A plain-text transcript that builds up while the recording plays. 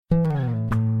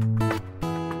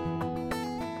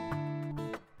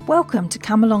Welcome to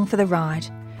Come Along for the Ride,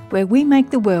 where we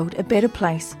make the world a better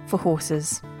place for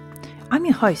horses. I'm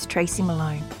your host, Tracy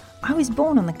Malone. I was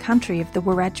born on the country of the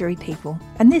Wiradjuri people,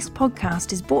 and this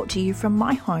podcast is brought to you from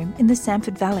my home in the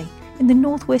Samford Valley, in the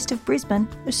northwest of Brisbane,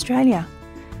 Australia.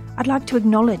 I'd like to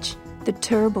acknowledge the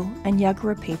Turrbal and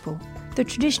Yagara people, the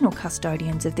traditional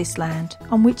custodians of this land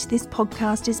on which this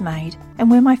podcast is made and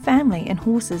where my family and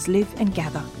horses live and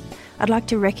gather. I'd like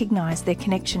to recognise their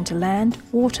connection to land,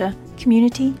 water,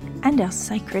 community and our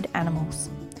sacred animals.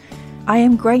 I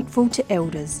am grateful to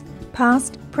elders,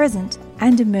 past, present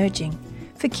and emerging,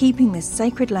 for keeping this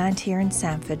sacred land here in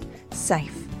Samford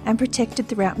safe and protected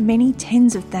throughout many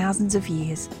tens of thousands of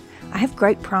years. I have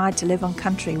great pride to live on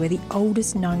country where the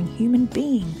oldest known human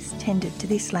beings tended to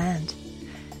this land.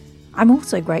 I'm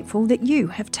also grateful that you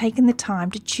have taken the time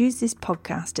to choose this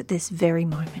podcast at this very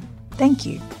moment. Thank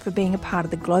you for being a part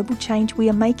of the global change we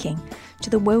are making to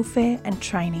the welfare and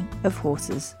training of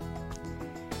horses.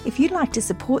 If you'd like to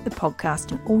support the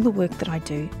podcast and all the work that I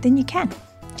do, then you can.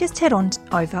 Just head on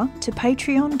over to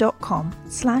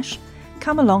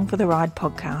patreon.com/Come Along for the Ride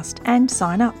podcast and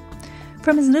sign up.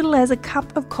 From as little as a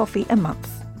cup of coffee a month,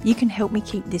 you can help me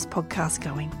keep this podcast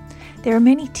going. There are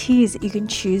many tiers that you can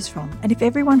choose from, and if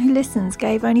everyone who listens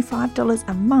gave only $5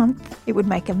 a month, it would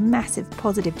make a massive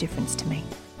positive difference to me.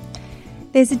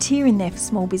 There's a tier in there for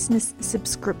small business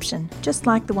subscription, just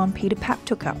like the one Peter Papp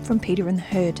took up from Peter and the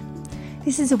Herd.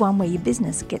 This is the one where your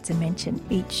business gets a mention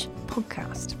each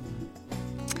podcast.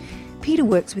 Peter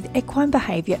works with equine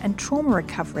behaviour and trauma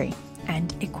recovery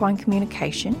and equine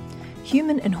communication,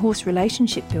 human and horse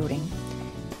relationship building.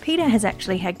 Peter has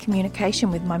actually had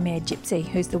communication with my mare Gypsy,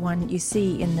 who's the one you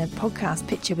see in the podcast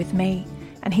picture with me,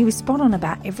 and he was spot on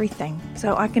about everything,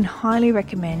 so I can highly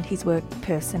recommend his work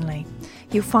personally.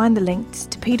 You'll find the links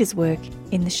to Peter's work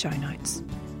in the show notes.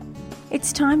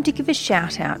 It's time to give a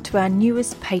shout out to our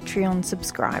newest Patreon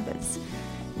subscribers.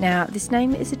 Now, this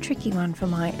name is a tricky one for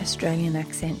my Australian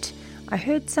accent. I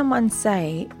heard someone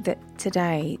say that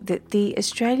today that the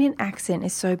Australian accent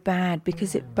is so bad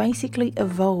because it basically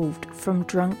evolved from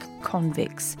drunk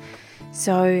convicts.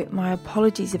 So my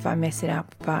apologies if I mess it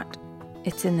up, but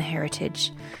it's in the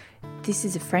heritage. This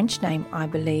is a French name, I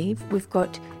believe. We've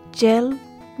got Gel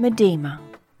Medema.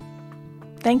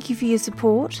 Thank you for your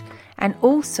support, and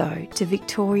also to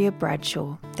Victoria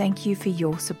Bradshaw. Thank you for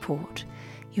your support.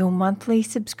 Your monthly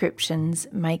subscriptions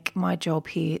make my job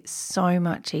here so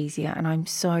much easier, and I'm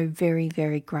so very,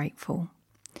 very grateful.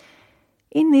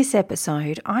 In this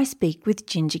episode, I speak with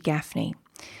Ginger Gaffney.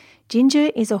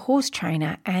 Ginger is a horse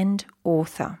trainer and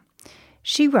author.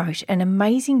 She wrote an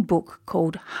amazing book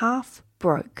called Half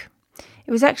Broke.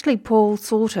 It was actually Paul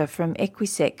Salter from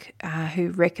Equisec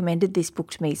who recommended this book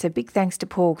to me. So big thanks to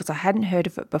Paul, because I hadn't heard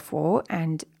of it before,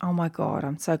 and oh my God,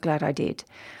 I'm so glad I did.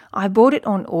 I bought it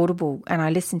on Audible and I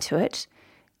listened to it,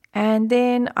 and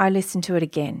then I listened to it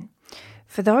again.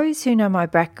 For those who know my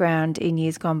background in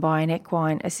years gone by in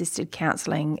equine assisted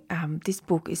counselling, this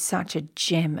book is such a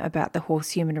gem about the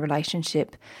horse-human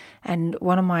relationship. And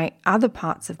one of my other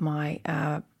parts of my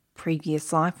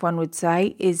previous life, one would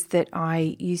say, is that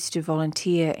I used to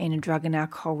volunteer in a drug and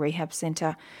alcohol rehab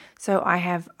centre. So I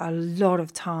have a lot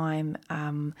of time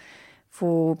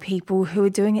for people who are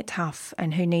doing it tough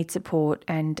and who need support,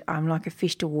 and I'm like a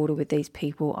fish to water with these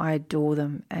people. I adore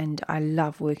them and I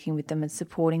love working with them and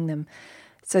supporting them.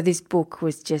 So this book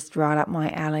was just right up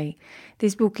my alley.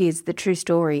 This book is the true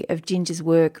story of Ginger's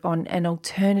work on an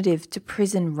alternative to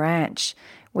prison ranch,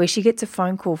 where she gets a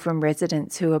phone call from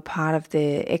residents who are part of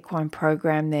the equine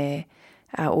program there,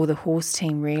 or the horse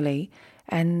team really,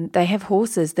 and they have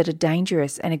horses that are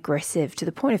dangerous and aggressive to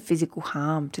the point of physical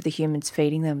harm to the humans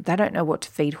feeding them. They don't know what to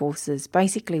feed horses.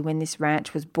 Basically, when this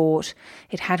ranch was bought,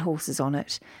 it had horses on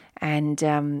it, and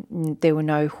there were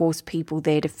no horse people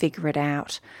there to figure it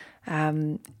out.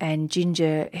 And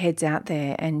Ginger heads out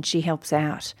there and she helps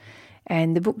out.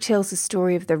 And the book tells the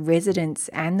story of the residents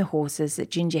and the horses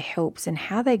that Ginger helps and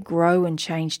how they grow and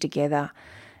change together.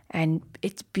 And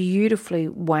it's beautifully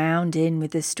wound in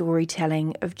with the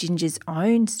storytelling of Ginger's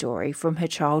own story from her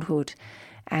childhood.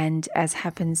 And as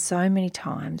happens so many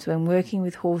times when working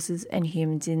with horses and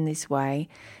humans in this way,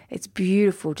 it's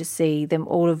beautiful to see them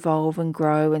all evolve and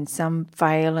grow, and some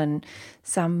fail and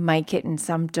some make it and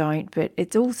some don't. But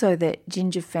it's also that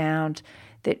Ginger found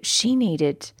that she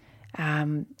needed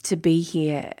to be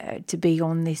here, to be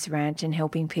on this ranch and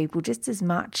helping people just as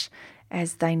much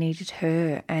as they needed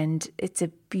her. And it's a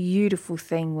beautiful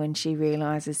thing when she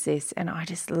realises this, and I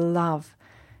just love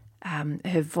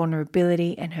her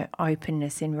vulnerability and her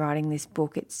openness in writing this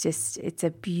book. It's a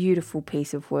beautiful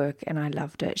piece of work, and I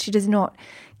loved it. She does not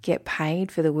get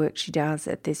paid for the work she does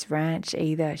at this ranch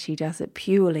either. She does it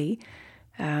purely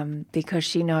because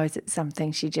she knows it's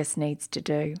something she just needs to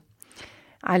do.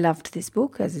 I loved this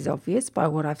book, as is obvious by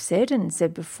what I've said and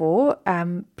said before.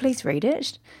 Please read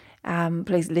it.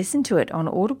 Please listen to it on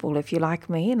Audible if you're like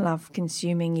me and love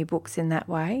consuming your books in that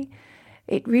way.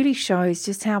 It really shows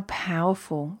just how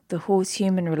powerful the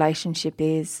horse-human relationship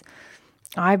is.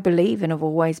 I believe, and have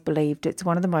always believed, it's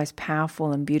one of the most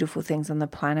powerful and beautiful things on the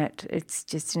planet. It's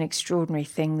just an extraordinary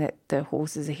thing that the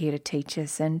horses are here to teach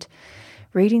us. And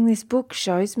reading this book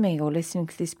shows me, or listening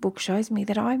to this book shows me,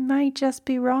 that I may just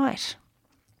be right.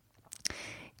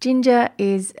 Ginger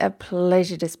is a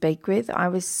pleasure to speak with. I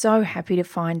was so happy to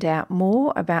find out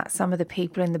more about some of the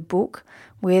people in the book,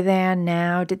 where they are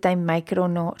now, did they make it or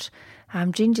not.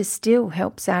 Ginger still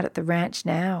helps out at the ranch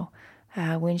now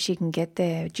when she can get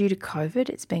there. Due to COVID,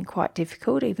 it's been quite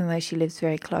difficult, even though she lives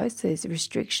very close. There's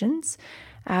restrictions.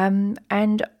 And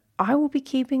I will be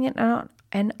keeping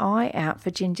an eye out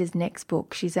for Ginger's next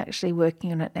book. She's actually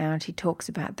working on it now, and she talks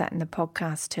about that in the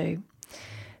podcast too.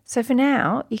 So for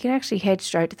now, you can actually head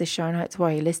straight to the show notes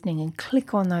while you're listening and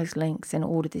click on those links and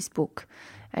order this book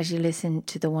as you listen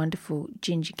to the wonderful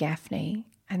Ginger Gaffney.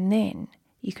 And then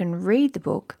you can read the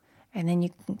book, and then you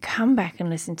can come back and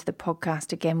listen to the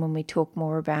podcast again when we talk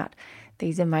more about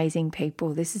these amazing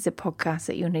people. This is a podcast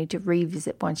that you'll need to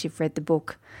revisit once you've read the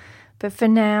book. But for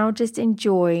now, just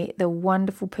enjoy the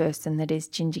wonderful person that is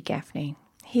Ginger Gaffney.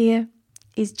 Here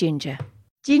is Ginger.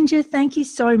 Ginger, thank you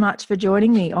so much for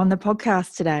joining me on the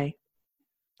podcast today.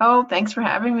 Oh, thanks for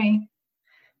having me.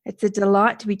 It's a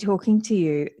delight to be talking to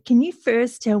you. Can you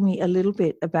first tell me a little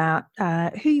bit about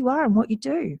who you are and what you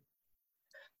do?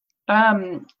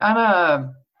 I'm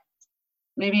a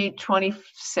maybe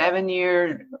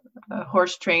 27-year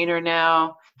horse trainer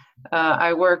now.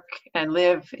 I work and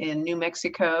live in New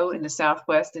Mexico in the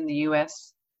Southwest in the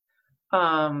U.S.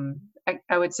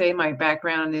 I would say my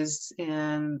background is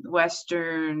in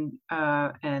Western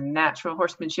and natural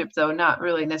horsemanship, though not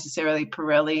really necessarily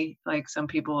Pirelli, like some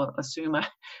people assume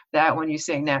that when you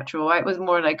say natural. I was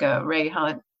more like a Ray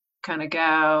Hunt kind of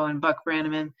gal and Buck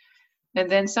Brannaman. And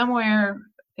then somewhere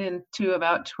into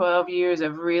about 12 years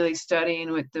of really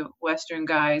studying with the Western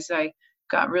guys, I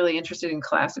got really interested in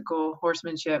classical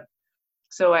horsemanship.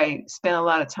 So I spent a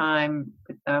lot of time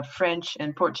with French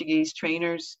and Portuguese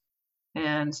trainers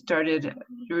and started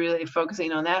really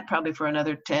focusing on that probably for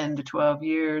another 10 to 12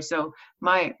 years. So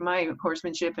my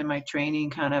horsemanship and my training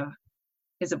kind of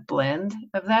is a blend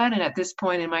of that. And at this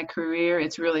point in my career,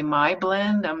 it's really my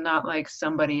blend. I'm not like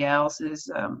somebody else's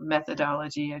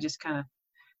methodology. I just kind of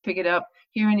pick it up.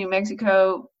 Here in New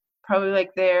Mexico, probably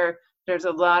like there's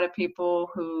a lot of people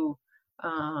who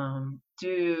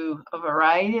do a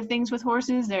variety of things with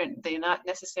horses. They're not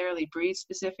necessarily breed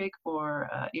specific or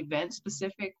event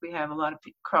specific. We have a lot of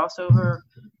crossover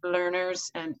learners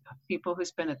and people who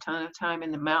spend a ton of time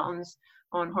in the mountains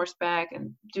on horseback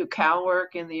and do cow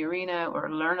work in the arena or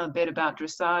learn a bit about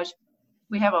dressage.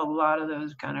 We have a lot of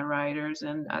those kind of riders,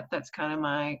 and that's kind of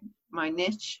my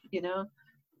niche,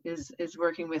 is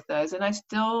working with those. And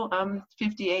I'm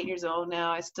 58 years old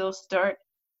now. I still start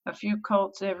a few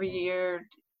colts every year.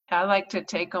 I like to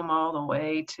take them all the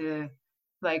way to,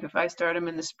 like, if I start them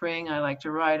in the spring, I like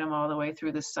to ride them all the way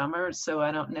through the summer. So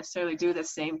I don't necessarily do the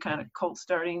same kind of colt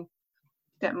starting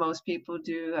that most people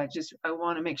do. I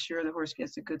want to make sure the horse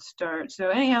gets a good start. So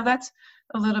anyhow, that's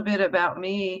a little bit about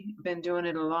me. Been doing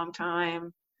it a long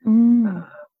time.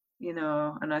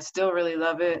 And I still really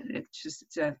love it. It's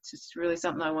just really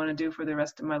something I want to do for the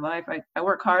rest of my life. I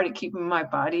work hard at keeping my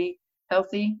body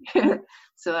healthy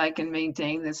so I can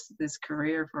maintain this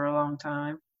career for a long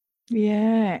time.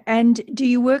 Yeah. And do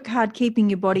you work hard keeping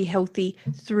your body healthy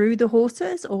through the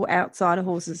horses or outside of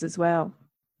horses as well?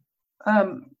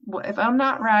 If I'm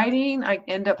not riding, I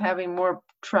end up having more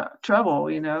trouble,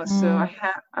 So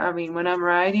when I'm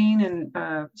riding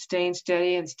and staying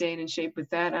steady and staying in shape with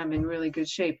that, I'm in really good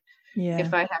shape. Yeah.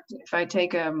 If I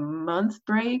take a month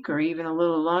break or even a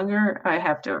little longer, I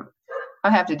have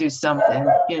to do something,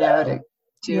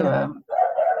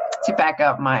 to back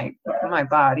up my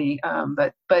body.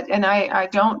 But I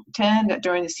don't tend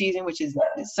during the season, which is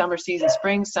summer season,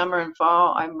 spring, summer, and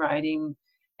fall. I'm riding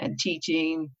and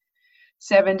teaching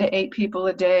 7 to 8 people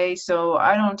a day, so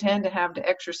I don't tend to have to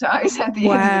exercise at the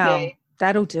end of the day.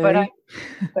 That'll do. But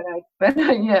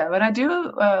I do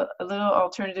a little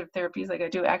alternative therapies, like I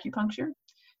do acupuncture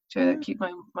to keep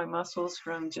my muscles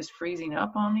from just freezing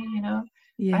up on me, you know.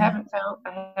 I Yeah.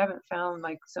 haven't found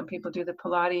like some people do the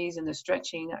Pilates and the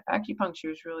stretching.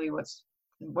 Acupuncture is really what's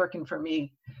working for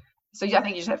me. So yeah, I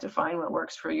think you just have to find what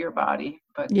works for your body.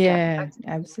 But yeah, Yeah, I do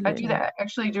absolutely. that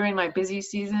actually during my busy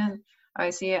season. I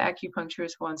see an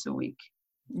acupuncturist once a week.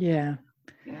 Yeah.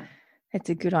 Yeah. It's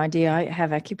a good idea. I have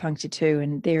acupuncture too,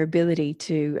 and their ability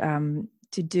to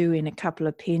do in a couple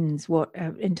of pins what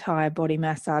an entire body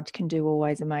massage can do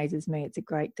always amazes me. It's a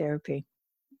great therapy.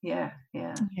 Yeah.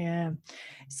 Yeah. Yeah.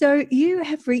 So you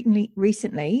have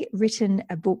recently written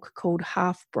a book called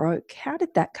Half Broke. How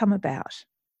did that come about?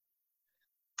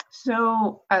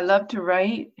 So I love to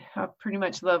write. I pretty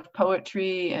much love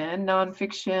poetry and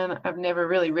nonfiction. I've never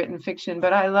really written fiction,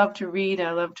 but I love to read.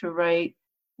 I love to write.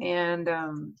 And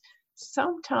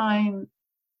sometime,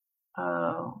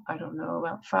 I don't know,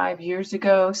 about 5 years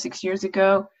ago, 6 years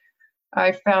ago,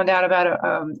 I found out about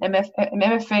an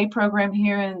MFA program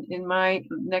here in my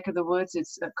neck of the woods.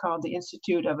 It's called the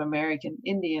Institute of American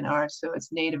Indian Arts. So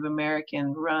it's Native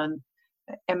American run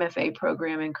MFA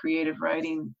program in creative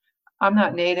writing. I'm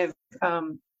not Native,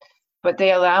 but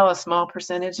they allow a small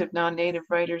percentage of non-Native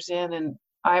writers in. And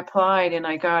I applied and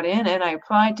I got in, and I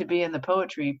applied to be in the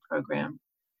poetry program.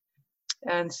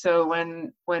 And so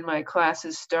when my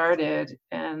classes started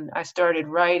and I started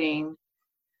writing,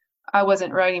 I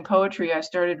wasn't writing poetry. I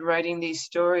started writing these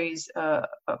stories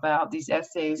about these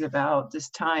essays about this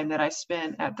time that I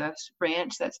spent at this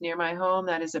ranch that's near my home.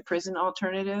 That is a prison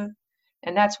alternative.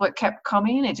 And that's what kept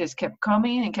coming. It just kept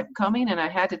coming and kept coming. And I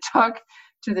had to talk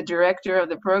to the director of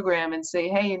the program and say,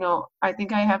 hey, you know, I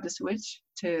think I have to switch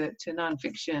to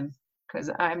nonfiction because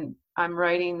I'm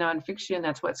writing nonfiction.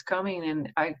 That's what's coming.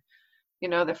 And you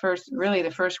know, the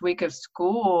first week of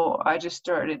school, I just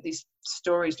started, these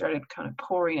stories started kind of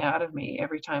pouring out of me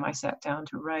every time I sat down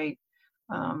to write.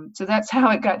 So that's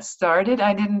how it got started.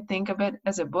 I didn't think of it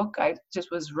as a book. I just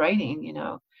was writing, you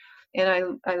know,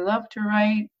 and I love to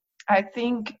write. I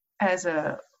think as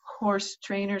a horse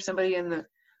trainer, somebody in the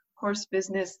horse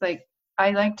business, like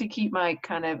I like to keep my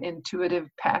kind of intuitive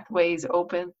pathways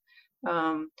open.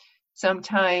 Um,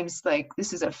 Sometimes like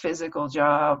this is a physical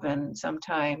job, and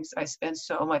sometimes I spend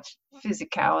so much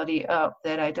physicality up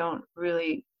that I don't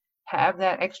really have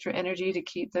that extra energy to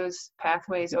keep those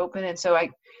pathways open. And so I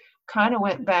kind of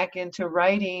went back into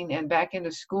writing and back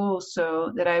into school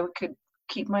so that I could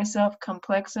keep myself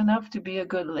complex enough to be a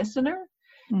good listener,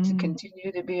 to Mm,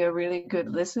 continue to be a really good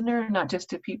listener, not just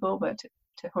to people, but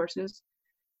to horses,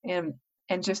 and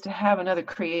just to have another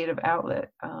creative outlet.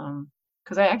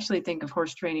 Because I actually think of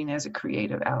horse training as a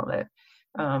creative outlet.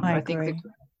 I I think agree.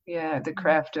 the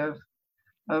craft of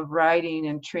riding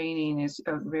and training is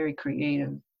a very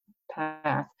creative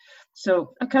path.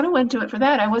 So I kind of went to it for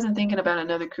that. I wasn't thinking about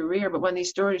another career, but when these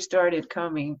stories started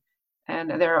coming, and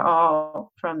they're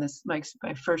all from this my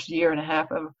first year and a half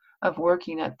of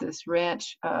working at this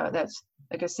ranch. That's,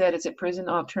 like I said, it's a prison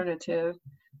alternative.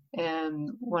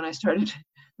 And when I started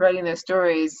writing those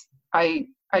stories, I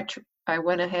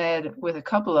went ahead with a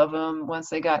couple of them. Once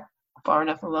they got far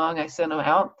enough along, I sent them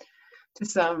out to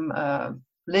some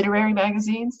literary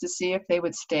magazines to see if they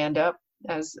would stand up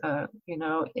as you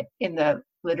know, in the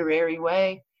literary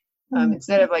way, Mm,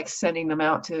 instead of like sending them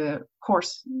out to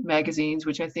horse magazines,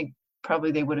 which I think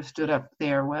probably they would have stood up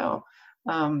there well.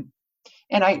 Um,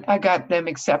 and I got them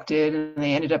accepted, and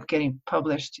they ended up getting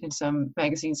published in some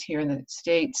magazines here in the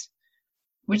States,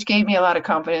 which gave me a lot of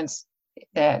confidence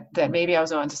that maybe I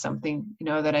was onto something, you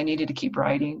know, that I needed to keep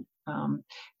writing.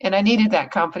 And I needed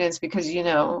that confidence because, you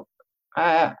know,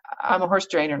 I'm a horse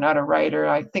trainer, not a writer.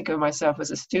 I think of myself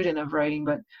as a student of writing,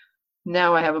 but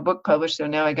now I have a book published, so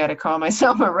now I got to call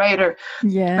myself a writer.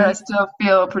 But yeah. I still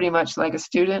feel pretty much like a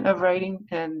student of writing,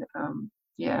 and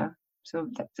yeah, so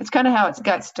that's kind of how it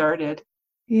got started.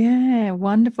 Yeah,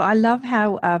 wonderful. I love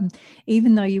how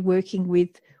even though you're working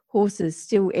with horses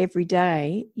still every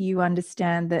day, you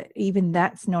understand that even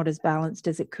that's not as balanced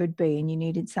as it could be, and you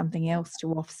needed something else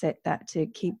to offset that to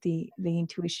keep the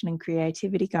intuition and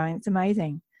creativity going. It's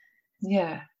amazing.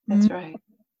 Yeah, Mm. that's right.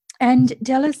 And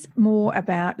tell us more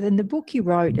about, then the book you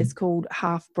wrote is called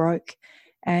Half Broke,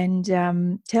 and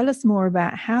tell us more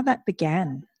about how that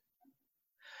began.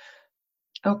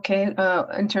 Okay,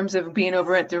 in terms of being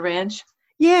over at the ranch.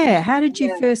 Yeah, how did you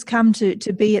Yeah, first come to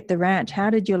be at the ranch? How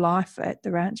did your life at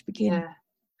the ranch begin? yeah.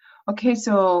 Okay,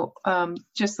 so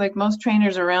just like most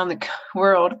trainers around the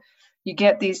world, you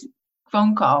get these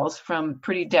phone calls from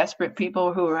pretty desperate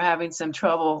people who are having some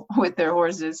trouble with their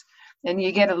horses, and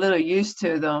you get a little used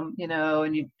to them, you know,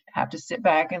 and you have to sit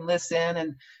back and listen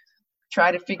and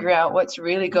try to figure out what's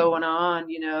really going on,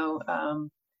 you know.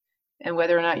 and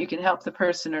whether or not you can help the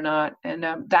person or not. And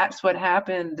that's what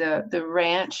happened. The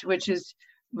ranch, which is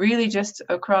really just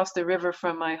across the river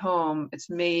from my home, it's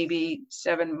maybe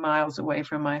 7 miles away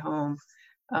from my home,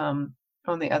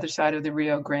 on the other side of the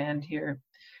Rio Grande here.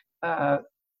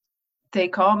 They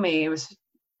called me. It was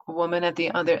a woman at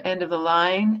the other end of the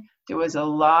line. There was a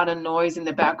lot of noise in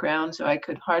the background, so I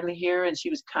could hardly hear, and she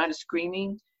was kind of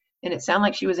screaming. And it sounded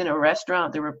like she was in a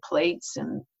restaurant. There were plates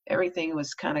and everything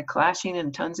was kind of clashing,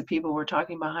 and tons of people were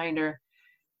talking behind her.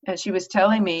 And she was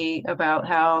telling me about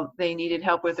how they needed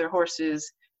help with their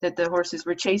horses, that the horses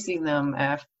were chasing them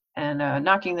and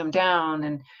knocking them down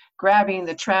and grabbing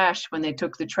the trash when they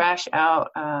took the trash out.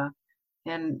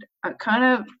 And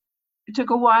it took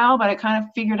a while, but I kind of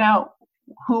figured out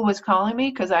who was calling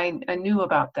me, because I knew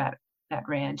about that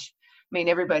ranch. I mean,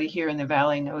 everybody here in the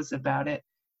valley knows about it.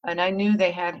 And I knew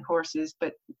they had horses,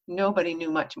 but nobody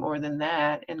knew much more than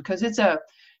that. And because it's a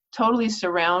totally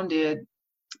surrounded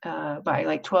by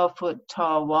like 12-foot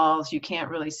tall walls, you can't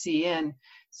really see in.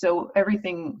 So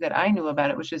everything that I knew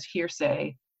about it was just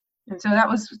hearsay. And so that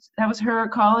was her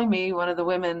calling me, one of the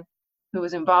women who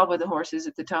was involved with the horses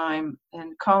at the time,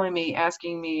 and calling me,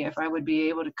 asking me if I would be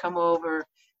able to come over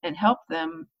and help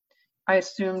them. I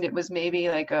assumed it was maybe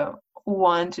like a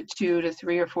 1 to 2 to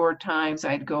 3 or 4 times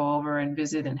I'd go over and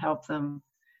visit and help them.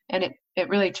 And it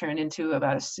really turned into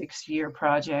about a 6-year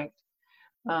project.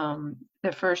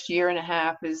 The first year and a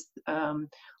half is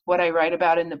what I write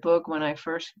about in the book when I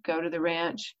first go to the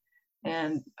ranch.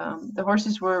 And the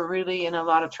horses were really in a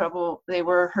lot of trouble. They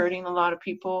were hurting a lot of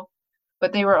people,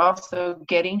 but they were also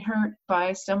getting hurt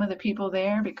by some of the people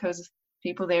there, because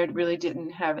people there really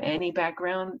didn't have any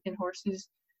background in horses.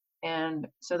 And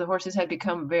so the horses had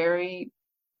become very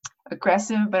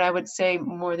aggressive, but I would say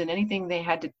more than anything, they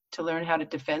had to learn how to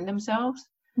defend themselves.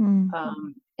 Living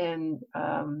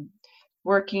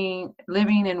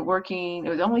and working. It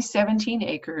was only 17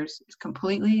 acres. It's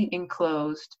completely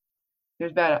enclosed.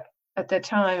 There's about, at that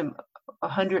time,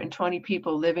 120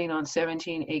 people living on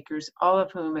 17 acres, all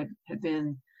of whom had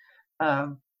been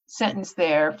sentenced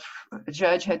there. The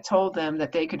judge had told them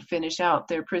that they could finish out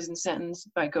their prison sentence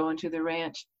by going to the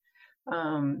ranch.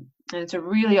 And it's a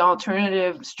really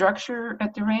alternative structure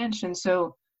at the ranch. And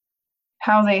so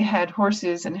how they had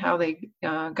horses and how they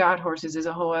got horses is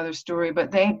a whole other story,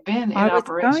 but they've been in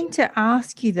operation. I was going to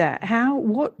ask you that.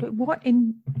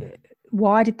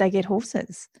 Why did they get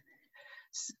horses?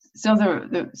 So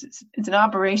it's an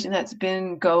operation that's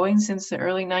been going since the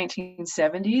early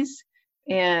 1970s.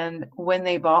 And when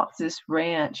they bought this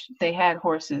ranch, they had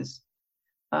horses.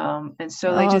 And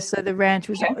so they so the ranch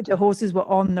was, the horses were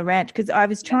on the ranch. Because I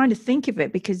was trying to think of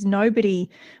it, because nobody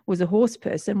was a horse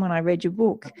person when I read your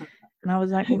book. And I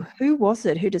was like, well, who was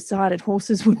it who decided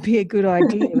horses would be a good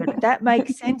idea? But that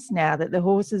makes sense now that the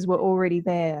horses were already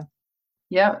there.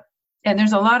 Yeah. And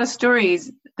there's a lot of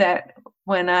stories that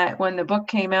when the book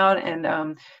came out,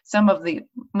 and some of the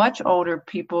much older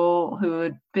people who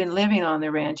had been living on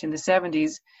the ranch in the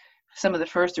 70s, some of the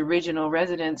first original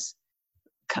residents,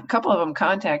 a couple of them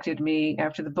contacted me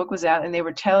after the book was out, and they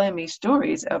were telling me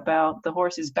stories about the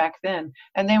horses back then.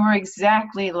 And they were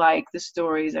exactly like the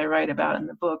stories I write about in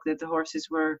the book, that the horses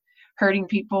were hurting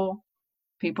people.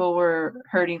 People were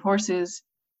hurting horses.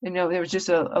 There was just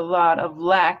a lot of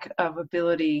lack of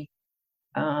ability.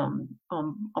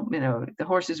 The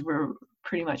horses were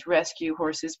pretty much rescue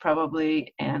horses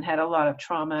probably, and had a lot of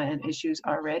trauma and issues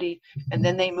already. And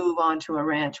then they move on to a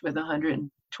ranch with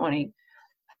 120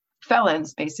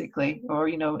 felons, basically, or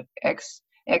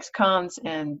ex-cons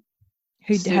and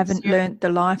who haven't learned the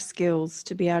life skills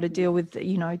to be able to deal with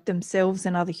themselves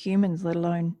and other humans, let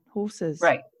alone horses.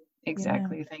 Right.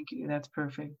 Exactly. Yeah. Thank you. That's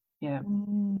perfect. Yeah.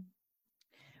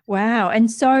 Wow.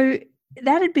 And so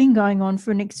that had been going on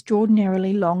for an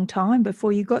extraordinarily long time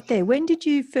before you got there. When did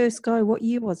you first go? What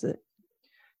year was it?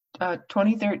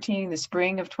 2013, the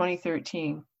spring of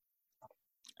 2013.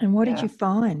 And what did you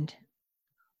find?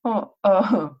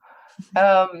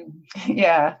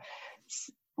 Yeah.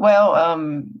 Well,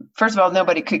 first of all,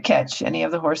 nobody could catch any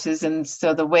of the horses. And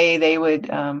so the way they would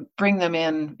bring them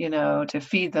in, to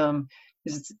feed them,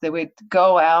 is they would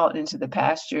go out into the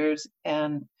pastures,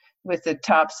 and with the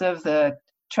tops of the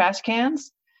trash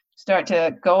cans, start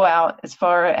to go out as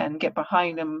far and get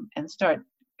behind them and start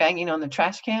banging on the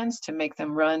trash cans to make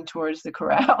them run towards the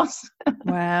corrals.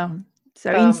 Wow.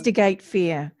 So instigate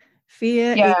fear.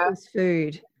 Fear equals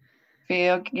food.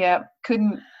 Fear, yeah.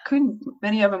 Couldn't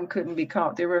many of them couldn't be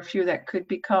caught. There were a few that could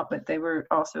be caught, but they were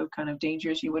also kind of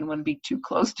dangerous. You wouldn't want to be too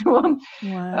close to them.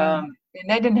 Wow. And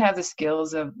they didn't have the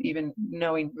skills of even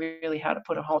knowing really how to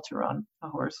put a halter on a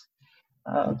horse.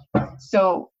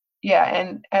 So yeah,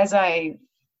 and as I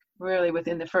really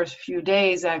within the first few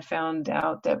days, I found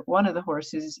out that one of the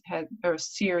horses had a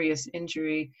serious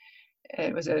injury.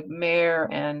 It was a mare,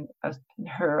 and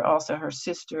her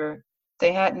sister.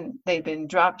 They'd been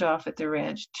dropped off at the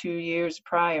ranch 2 years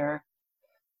prior.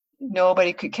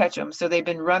 Nobody could catch them, so they've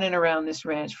been running around this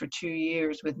ranch for 2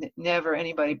 years with never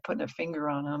anybody putting a finger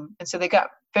on them. And so they got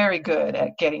very good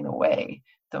at getting away,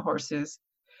 the horses.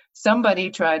 Somebody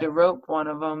tried to rope one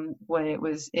of them when it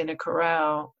was in a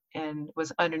corral and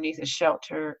was underneath a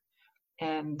shelter,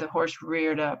 and the horse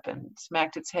reared up and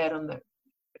smacked its head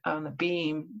on the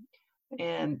beam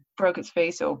and broke its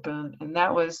face open. And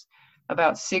that was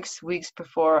about 6 weeks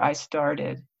before I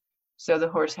started. So the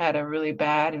horse had a really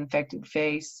bad infected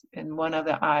face, and one of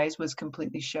the eyes was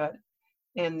completely shut.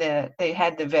 And they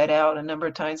had the vet out a number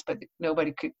of times, but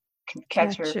nobody could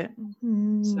catch her. So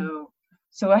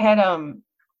I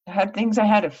had things I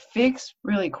had to fix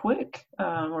really quick,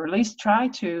 or at least try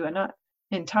to, and not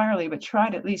entirely, but try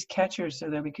to at least catch her so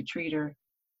that we could treat her.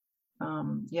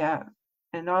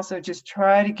 And also just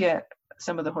try to get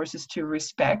some of the horses to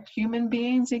respect human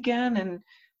beings again. And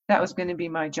that was going to be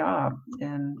my job.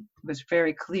 And it was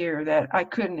very clear that I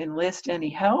couldn't enlist any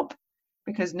help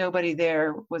because nobody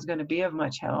there was going to be of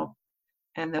much help.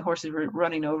 And the horses were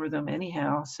running over them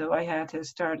anyhow. So I had to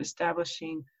start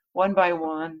establishing one by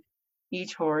one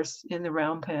each horse in the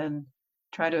round pen,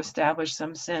 try to establish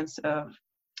some sense of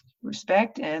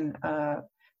respect and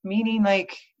meaning,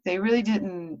 like they really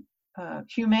didn't,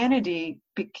 humanity,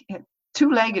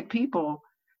 two-legged people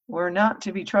were not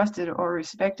to be trusted or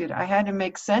respected. I had to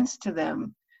make sense to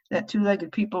them that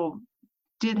two-legged people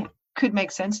could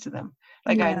make sense to them.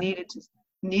 Like I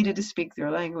needed to speak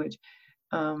their language.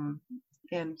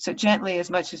 And so as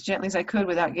much as gently as I could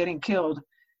without getting killed,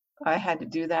 I had to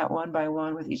do that one by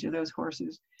one with each of those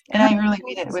horses. And I really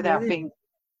mean it without being,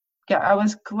 I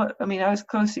was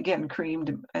close to getting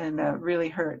creamed and really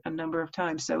hurt a number of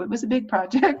times. So it was a big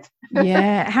project.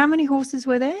 Yeah. How many horses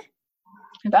were there?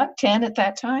 About 10 at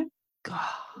that time. God.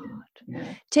 Yeah.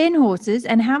 10 horses.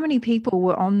 And how many people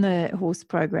were on the horse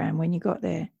program when you got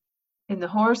there? In the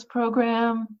horse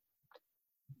program,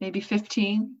 maybe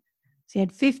 15. So you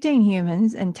had 15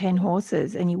 humans and 10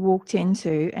 horses, and you walked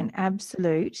into an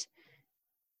absolute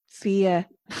fear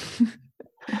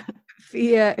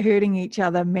hurting each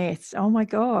other mess. Oh my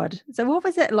God. So what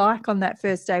was it like on that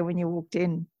first day when you walked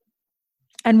in?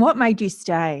 And what made you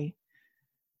stay?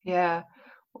 Yeah.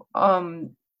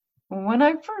 When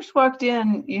I first walked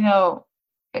in,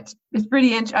 it's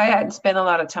pretty I hadn't spent a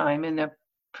lot of time in a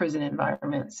prison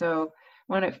environment. So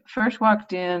when I first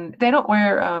walked in, they don't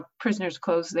wear prisoners'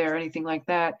 clothes there or anything like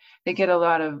that. They get a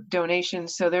lot of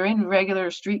donations. So they're in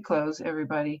regular street clothes,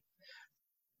 everybody.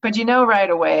 But right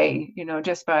away,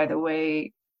 just by the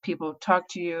way people talk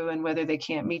to you and whether they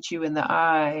can't meet you in the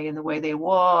eye and the way they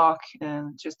walk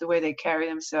and just the way they carry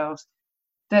themselves,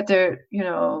 that they're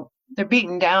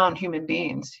beaten down human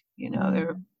beings,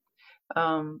 they're,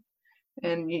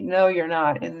 and you're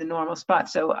not in the normal spot.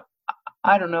 So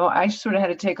I don't know, I sort of had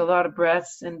to take a lot of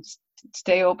breaths and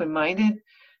stay open-minded,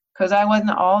 because I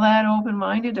wasn't all that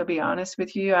open-minded, to be honest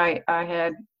with you. I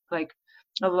had, like,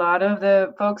 a lot of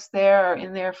the folks there are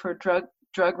in there for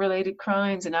drug-related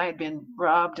crimes, and I had been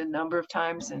robbed a number of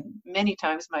times, and many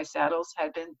times my saddles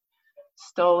had been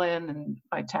stolen and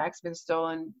my tax been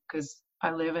stolen, because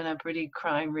I live in a pretty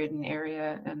crime-ridden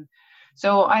area. And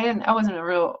so I wasn't a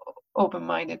real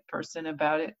open-minded person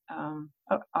about it.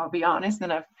 I'll be honest,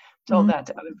 and I've told that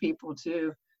to other people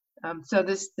too. So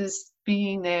this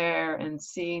being there and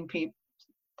seeing people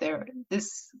there,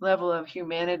 this level of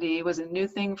humanity was a new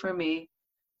thing for me.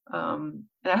 And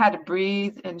I had to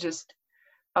breathe and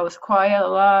I was quiet a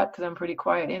lot, because I'm pretty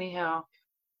quiet anyhow.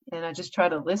 And I just try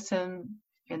to listen,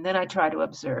 and then I try to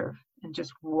observe and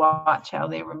just watch how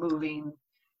they were moving,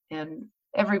 and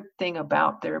everything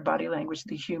about their body language,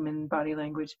 the human body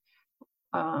language,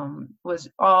 was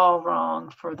all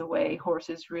wrong for the way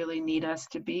horses really need us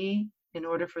to be in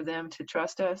order for them to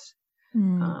trust us.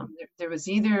 There was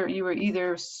you were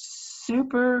either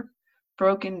super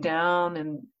broken down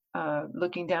and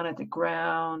looking down at the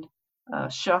ground,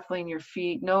 shuffling your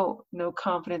feet, no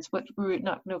confidence,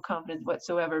 no confidence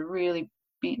whatsoever, really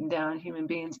beaten down human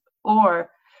beings, or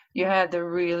you had the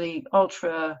really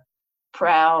ultra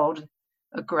proud,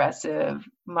 aggressive,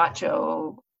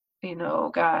 macho,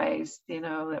 guys,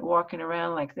 that walking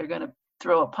around like they're gonna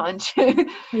throw a punch.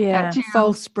 Yeah,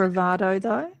 false bravado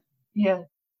though. Yeah.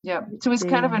 So it's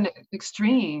kind of an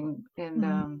extreme,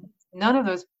 and none of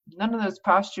those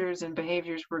postures and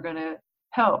behaviors were gonna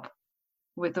help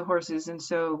with the horses. And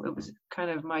so it was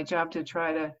kind of my job to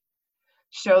try to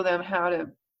show them how to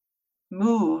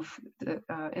move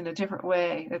in a different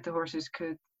way that the horses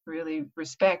could really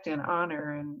respect and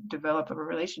honor and develop a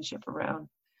relationship around.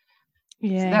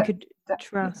 Yeah, So and could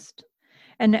trust.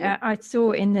 And I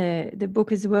saw in the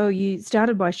book as well, you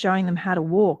started by showing them how to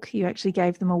walk. You actually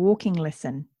gave them a walking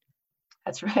lesson.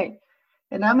 That's right.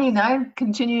 And I mean, I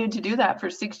continued to do that for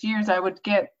 6 years. I would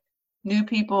get new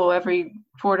people every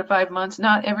 4 to 5 months.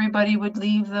 Not everybody would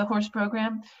leave the horse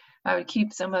program. I would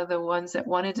keep some of the ones that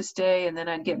wanted to stay, and then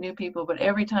I'd get new people. But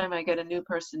every time I get a new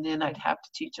person in, I'd have to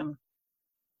teach them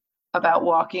about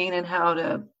walking and how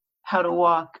to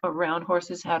walk around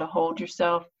horses, how to hold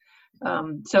yourself.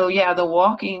 So yeah, the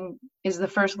walking is the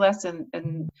first lesson,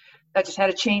 and I just had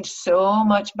to change so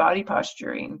much body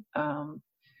posturing.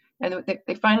 And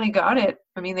they finally got it.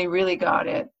 I mean, they really got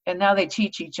it. And now they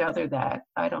teach each other that.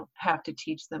 I don't have to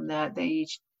teach them that. They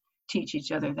each teach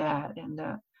each other that. And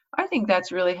I think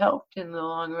that's really helped in the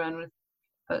long run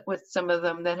with some of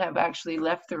them that have actually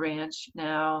left the ranch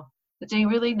now, that they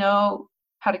really know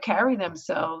how to carry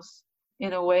themselves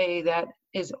in a way that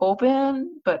is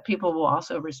open, but people will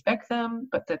also respect them,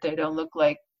 but that they don't look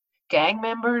like gang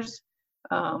members.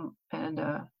 I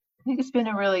think it's been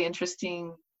a really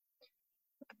interesting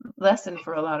lesson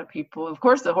for a lot of people. Of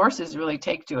course, the horses really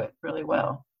take to it really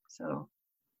well. So,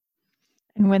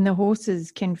 and when the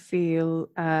horses can feel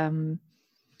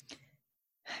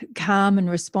calm and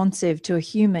responsive to a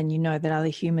human, you know that other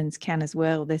humans can as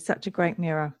well. They're such a great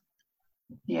mirror.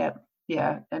 Yeah,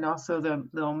 and also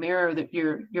they'll mirror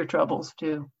your troubles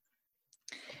too.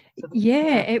 So,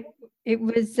 yeah,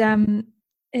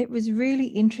 it was really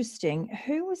interesting.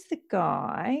 Who was the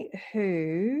guy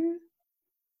who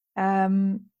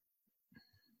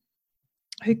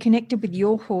connected with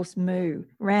your horse Moo?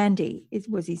 Randy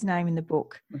was his name in the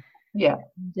book. Yeah.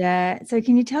 So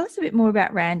can you tell us a bit more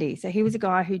about Randy? So he was a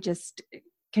guy who just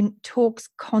talks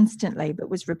constantly, but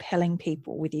was repelling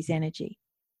people with his energy.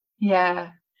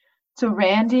 Yeah. So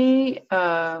Randy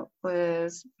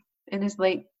was in his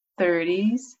late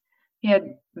 30s. He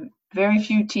had very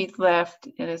few teeth left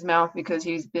in his mouth because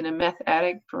he's been a meth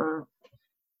addict for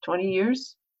 20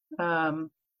 years. And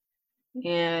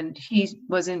he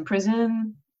was in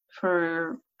prison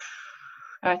for,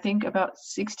 I think, about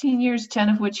 16 years, 10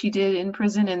 of which he did in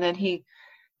prison. And then he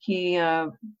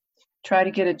tried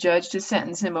to get a judge to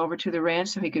sentence him over to the ranch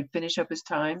so he could finish up his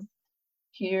time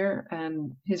here.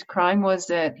 And his crime was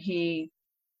that he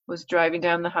was driving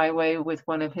down the highway with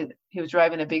he was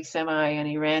driving a big semi, and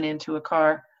he ran into a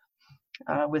car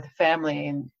with a family,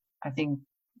 and I think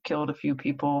killed a few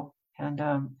people. And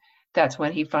that's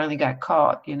when he finally got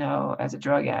caught, as a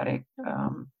drug addict.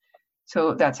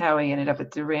 So that's how he ended up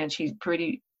at the ranch. He's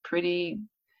pretty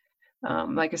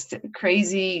like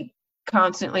crazy,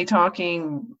 constantly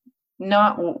talking,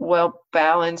 not well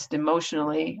balanced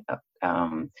emotionally.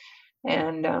 And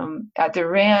at the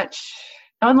ranch,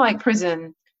 unlike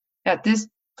prison, at this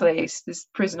place, this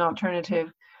prison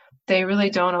alternative, they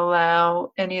really don't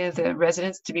allow any of the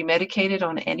residents to be medicated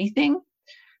on anything.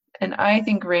 And I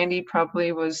think Randy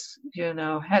probably was,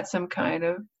 had some kind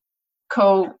of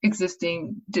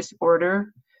coexisting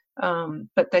disorder,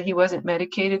 but that he wasn't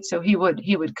medicated. So he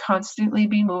would constantly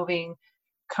be moving,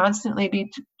 constantly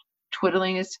be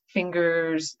twiddling his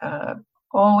fingers,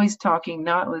 always talking,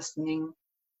 not listening,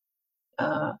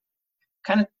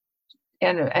 kind of,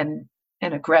 and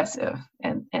aggressive.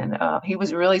 And he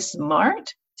was really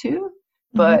smart too,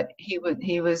 but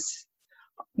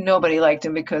nobody liked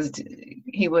him because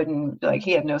he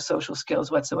had no social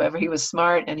skills whatsoever. He was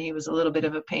smart, and he was a little bit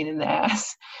of a pain in the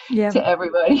ass to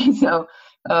everybody. So,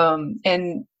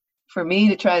 and for me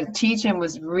to try to teach him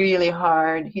was really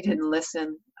hard. He didn't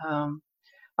listen.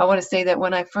 I want to say that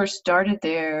when I first started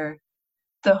there,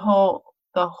 the whole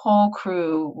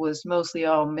crew was mostly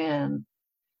all men,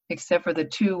 except for the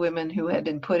 2 women who had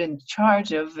been put in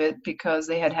charge of it because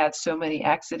they had had so many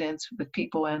accidents with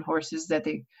people and horses that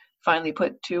they finally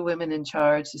put 2 women in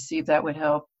charge to see if that would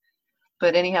help.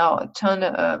 But anyhow,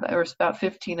 there was about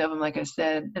 15 of them, like I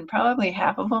said, and probably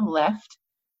half of them left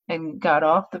and got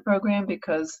off the program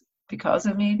because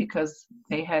of me, because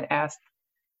they had asked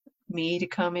me to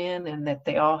come in, and that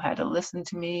they all had to listen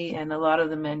to me, and a lot of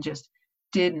the men just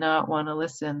did not want to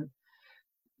listen.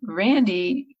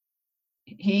 Randy,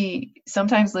 he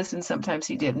sometimes listened, sometimes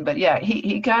he didn't, but yeah,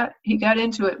 he got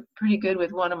into it pretty good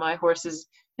with one of my horses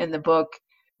in the book.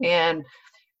 And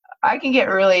I can get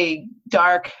really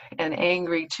dark and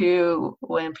angry too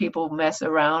when people mess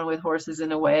around with horses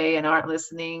in a way and aren't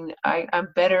listening. I'm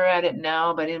better at it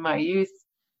now, but in my youth,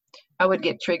 I would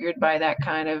get triggered by that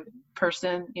kind of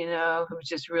person, who was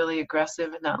just really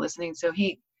aggressive and not listening. So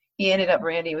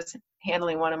Randy was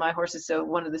handling one of my horses. So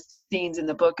one of the scenes in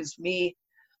the book is me,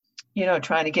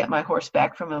 trying to get my horse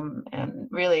back from him. And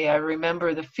really, I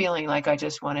remember the feeling like I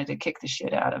just wanted to kick the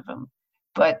shit out of him.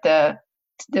 But the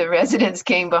residents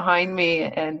came behind me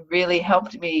and really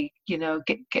helped me,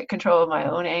 get control of my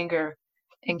own anger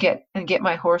and get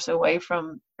my horse away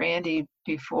from Randy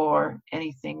before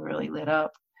anything really lit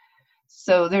up.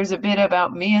 So there's a bit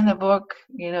about me in the book.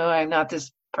 I'm not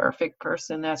this perfect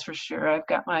person, that's for sure. I've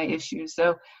got my issues.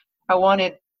 So I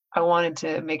wanted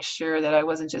to make sure that I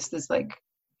wasn't just this like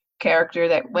character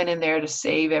that went in there to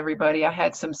save everybody. I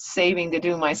had some saving to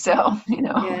do myself,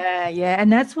 Yeah.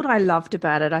 And that's what I loved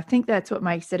about it. I think that's what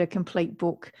makes it a complete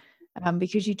book,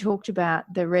 because you talked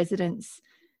about the residents.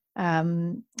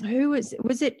 Who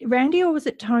was it Randy or was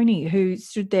it Tony who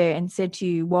stood there and said to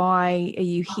you, "Why are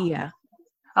you here?"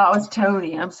 Oh, it was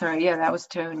Tony. I'm sorry. Yeah, that was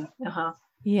Tony. Uh-huh.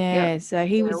 Yeah, Yep. so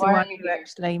he was the Why one are you who here?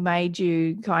 actually made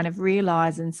you kind of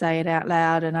realize and say it out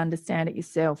loud and understand it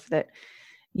yourself that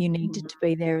you needed to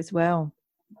be there as well.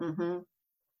 Mm-hmm.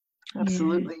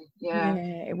 Absolutely. Yeah.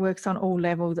 It works on all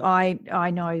levels. I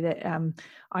know that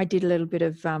I did a little bit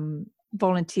of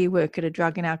volunteer work at a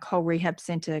drug and alcohol rehab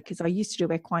centre because I used to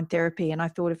do equine therapy, and I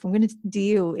thought if I'm going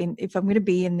to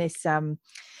be in this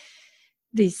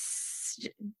this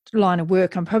line of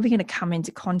work, I'm probably going to come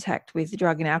into contact with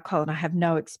drug and alcohol, and I have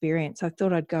no experience. I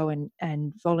thought I'd go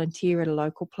and volunteer at a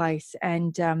local place,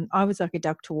 and I was like a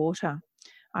duck to water.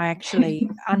 I actually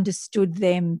understood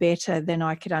them better than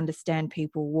I could understand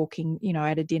people walking,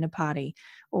 at a dinner party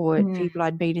or people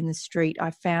I'd meet in the street.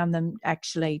 I found them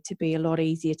actually to be a lot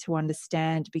easier to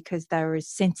understand because they were as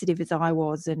sensitive as I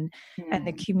was, and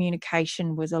the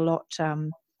communication was a lot.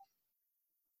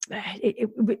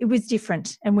 It was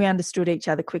different, and we understood each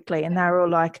other quickly. And they were all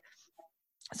like,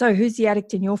 "So, who's the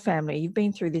addict in your family? You've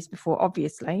been through this before,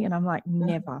 obviously." And I'm like,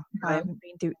 "Never. I haven't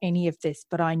been through any of this,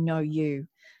 but I know you.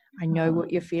 I know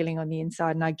what you're feeling on the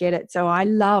inside, and I get it." So I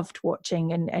loved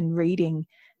watching and reading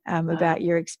about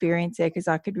your experience there because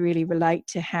I could really relate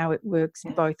to how it works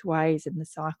both ways and the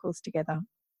cycles together.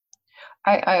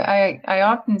 I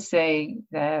often say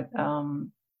that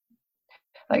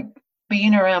like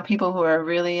being around people who are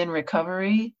really in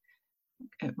recovery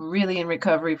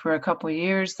for a couple of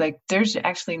years, like there's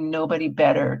actually nobody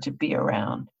better to be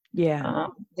around. Yeah.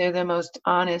 They're the most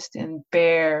honest and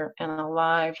bare and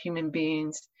alive human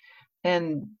beings.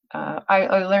 And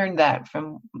I learned that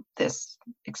from this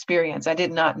experience. I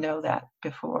did not know that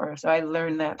before. So I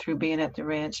learned that through being at the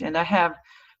ranch. And I have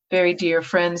very dear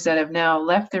friends that have now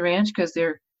left the ranch because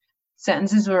their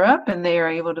sentences were up and they are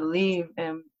able to leave,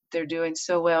 and they're doing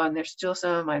so well. And they're still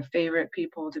some of my favorite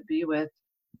people to be with.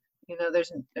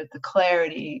 There's the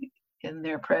clarity in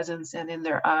their presence and in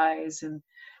their eyes. And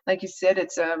like you said,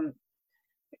 it's the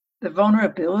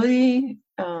vulnerability.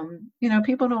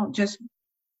 People don't just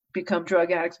become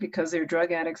drug addicts because they're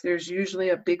drug addicts. There's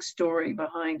usually a big story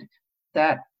behind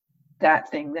that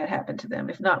thing that happened to them.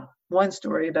 If not one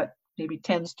story, but maybe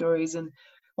 10 stories. And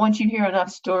once you hear enough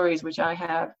stories, which I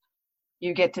have,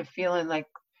 you get to feeling like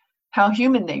how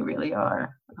human they really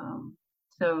are.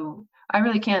 So I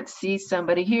really can't see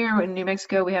somebody here in New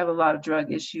Mexico. We have a lot of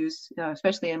drug issues,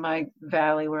 especially in my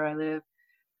valley where I live.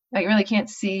 I really can't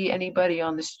see anybody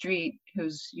on the street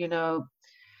who's,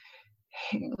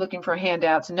 looking for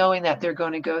handouts, knowing that they're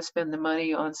going to go spend the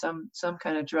money on some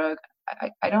kind of drug.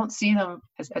 I don't see them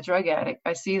as a drug addict.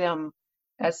 I see them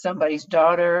as somebody's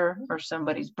daughter or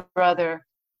somebody's brother.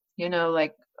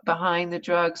 Like behind the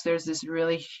drugs, there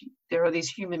are these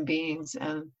human beings.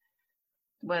 And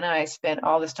when I spent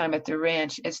all this time at the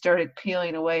ranch, it started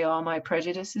peeling away all my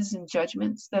prejudices and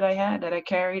judgments that I had, that I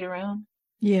carried around,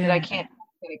 that I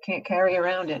can't carry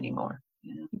around anymore.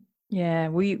 Yeah,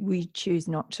 we choose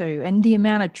not to. And the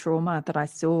amount of trauma that I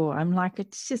saw, I'm like,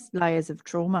 it's just layers of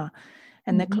trauma.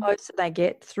 And the closer they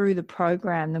get through the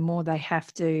program, the more they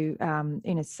have to,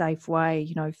 in a safe way,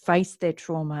 face their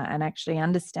trauma and actually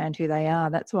understand who they are.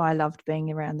 That's why I loved being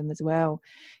around them as well,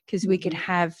 because we could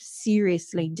have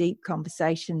seriously deep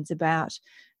conversations about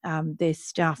their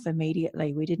stuff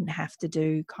immediately. We didn't have to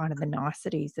do kind of the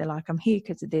niceties. They're like, I'm here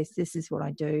because of this. This is what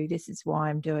I do. This is why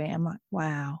I'm doing it. I'm like,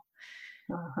 wow.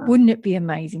 Wouldn't it be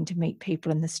amazing to meet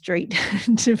people in the street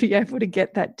to be able to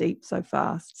get that deep so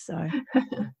fast? So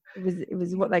it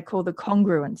was what they call the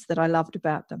congruence that I loved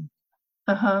about them.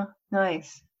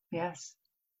 Nice. Yes.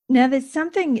 Now, there's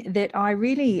something that I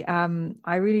really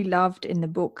loved in the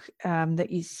book that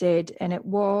you said, and it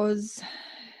was,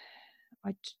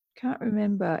 I can't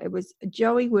remember, it was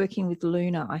Joey working with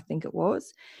Luna, I think it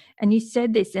was, and you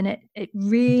said this, and it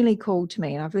really called to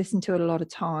me, and I've listened to it a lot of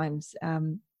times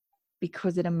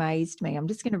because it amazed me. I'm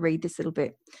just going to read this little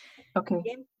bit. Okay.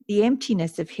 The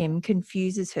emptiness of him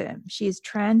confuses her. She is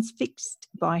transfixed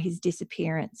by his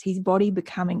disappearance, his body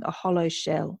becoming a hollow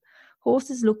shell.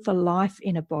 Horses look for life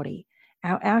in a body.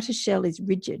 Our outer shell is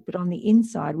rigid, but on the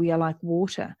inside we are like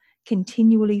water,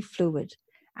 continually fluid.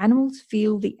 Animals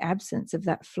feel the absence of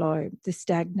that flow, the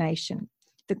stagnation,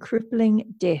 the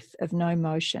crippling death of no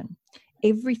motion.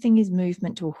 Everything is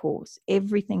movement to a horse.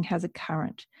 Everything has a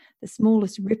current. The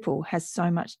smallest ripple has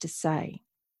so much to say.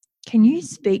 Can you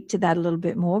speak to that a little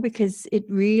bit more? Because it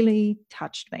really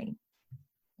touched me.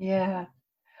 Yeah.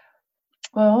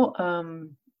 Well,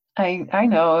 I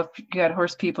know if you got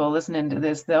horse people listening to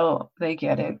this, they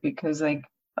get it, because like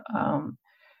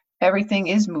everything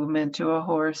is movement to a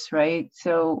horse, right?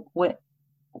 So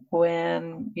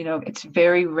when it's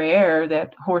very rare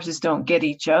that horses don't get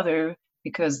each other,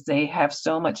 because they have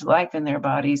so much life in their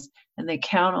bodies and they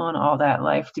count on all that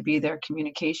life to be their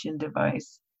communication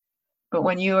device. But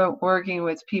when you are working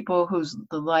with people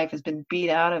the life has been beat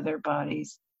out of their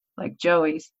bodies, like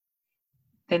Joey's,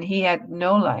 then he had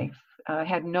no life,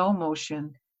 had no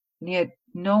motion, and he had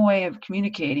no way of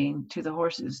communicating to the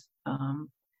horses.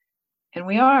 And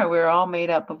we're all made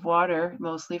up of water,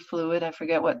 mostly fluid. I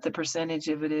forget what the percentage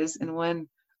of it is. And when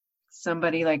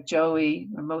somebody like Joey,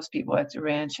 or most people at the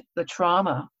ranch, the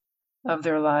trauma of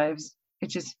their lives, it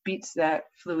just beats that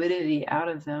fluidity out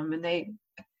of them, and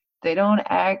they don't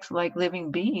act like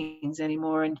living beings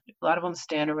anymore. And a lot of them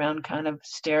stand around kind of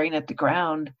staring at the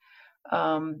ground.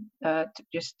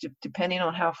 Just depending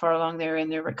on how far along they're in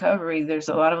their recovery, there's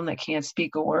a lot of them that can't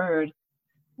speak a word.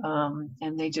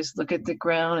 And they just look at the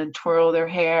ground and twirl their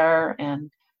hair and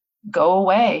go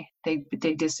away. They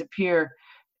disappear.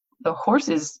 The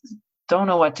horses don't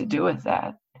know what to do with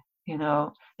that.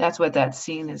 That's what that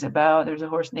scene is about. There's a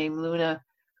horse named Luna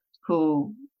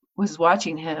who was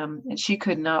watching him, and she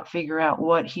could not figure out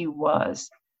what he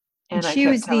was. And she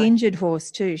was the injured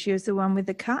horse too. She was the one with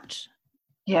the cut.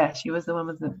 Yeah, she was the one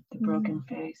with the broken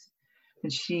face.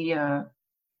 And she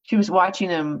was watching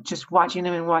him, just watching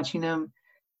him and watching him,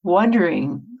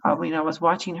 wondering. I was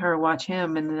watching her watch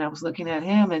him, and then I was looking at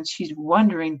him, and she's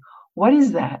wondering, what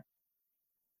is that?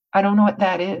 I don't know what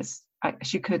that is.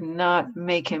 She could not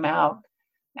make him out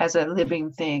as a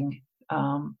living thing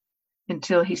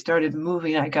until he started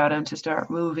moving. I got him to start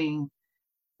moving,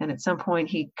 and at some point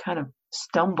he kind of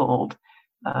stumbled,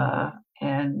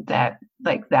 and that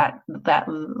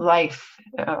life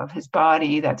of his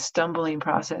body, that stumbling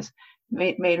process,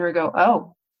 made her go,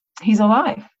 "Oh, he's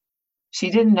alive." She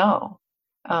didn't know.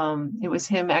 It was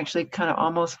him actually kind of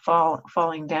almost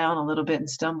falling down a little bit and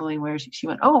stumbling, where she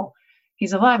went, "Oh,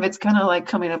 he's alive." It's kind of like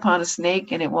coming upon a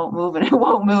snake and it won't move and it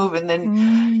won't move, and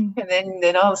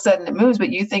then all of a sudden it moves,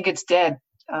 but you think it's dead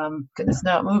because it's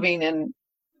not moving. And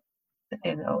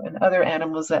and other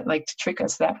animals that like to trick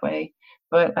us that way.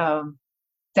 But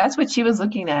that's what she was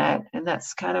looking at, and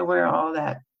that's kind of where all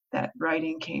that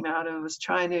writing came out of, was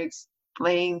trying to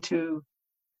explain to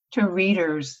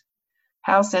readers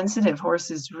how sensitive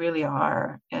horses really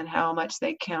are, and how much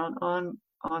they count on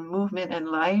movement and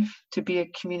life to be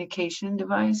a communication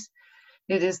device.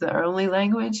 It is the only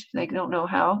language. They don't know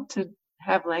how to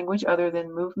have language other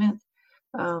than movement,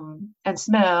 and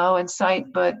smell and sight,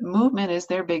 but movement is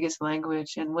their biggest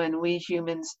language. And when we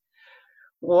humans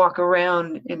walk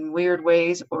around in weird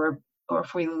ways, or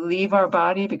if we leave our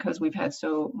body because we've had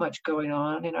so much going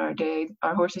on in our day,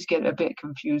 our horses get a bit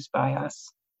confused by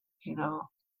us,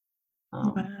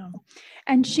 Wow.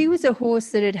 And she was a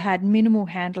horse that had had minimal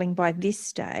handling by this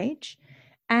stage.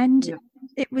 And Yeah.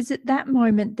 It was at that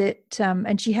moment that,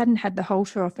 and she hadn't had the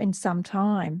halter off in some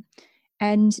time.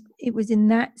 And it was in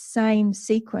that same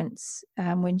sequence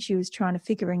when she was trying to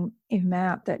figure him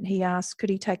out that he asked, could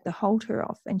he take the halter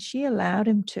off? And she allowed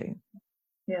him to.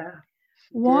 Yeah.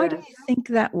 Why do you think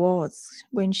that was,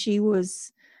 when she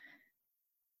was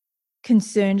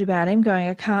concerned about him, going,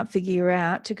 I can't figure you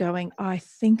out, to going, I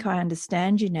think I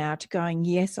understand you now, to going,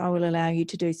 yes, I will allow you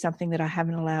to do something that I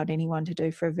haven't allowed anyone to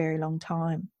do for a very long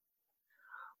time?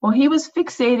 Well, he was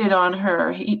fixated on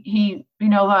her. He a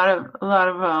lot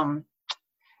of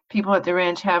people at the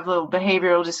ranch have little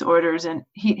behavioral disorders, and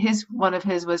one of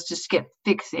his was just get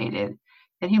fixated,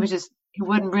 and he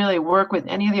wouldn't really work with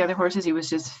any of the other horses. He was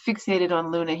just fixated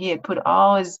on Luna. He had put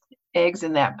all his eggs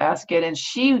in that basket, and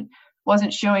she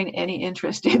wasn't showing any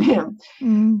interest in him.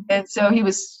 And so he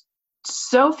was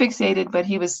so fixated, but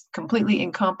he was completely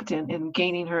incompetent in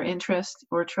gaining her interest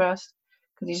or trust,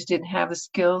 because he just didn't have the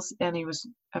skills, and he was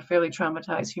a fairly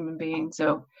traumatized human being.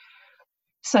 So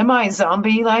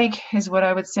semi-zombie like is what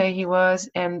I would say he was.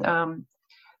 And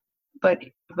but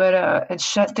and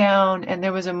shut down. And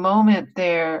there was a moment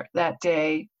there that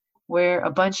day where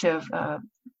a bunch of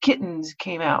kittens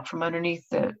came out from underneath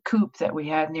the coop that we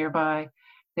had nearby.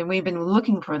 And we've been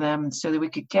looking for them so that we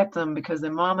could get them because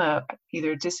the mama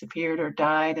either disappeared or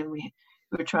died, and we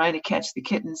were trying to catch the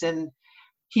kittens. And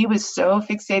he was so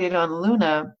fixated on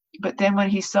Luna, but then when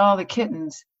he saw the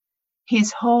kittens,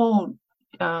 his whole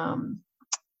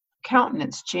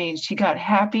countenance changed. He got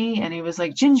happy, and he was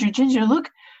like, Ginger, Ginger, look,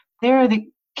 there are the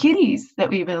kitties that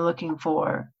we've been looking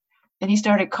for. And he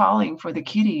started calling for the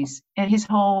kitties, and he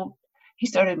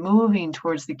started moving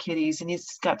towards the kitties, and he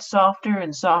got softer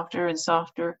and softer and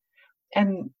softer.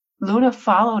 And Luna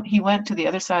followed. He went to the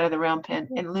other side of the round pen,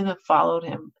 and Luna followed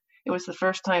him. It was the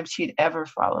first time she'd ever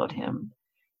followed him.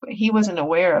 But he wasn't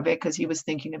aware of it because he was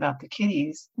thinking about the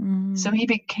kitties. So he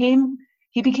became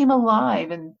alive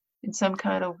in some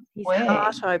kind of way. His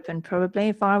heart open, probably.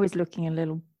 If I was looking at a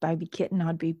little baby kitten,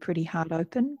 I'd be pretty heart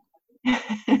open.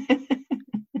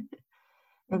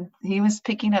 And he was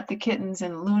picking up the kittens,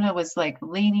 and Luna was like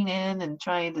leaning in and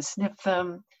trying to sniff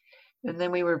them. And then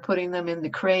we were putting them in the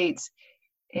crates,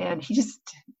 and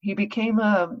he became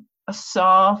a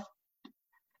soft,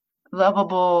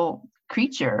 lovable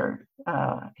creature.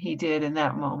 He did in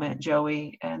that moment,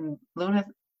 Joey. And Luna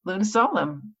saw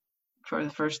him for the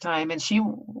first time, and she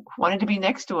wanted to be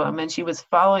next to him, and she was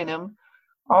following him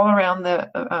all around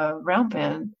the round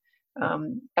pen.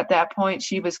 At that point,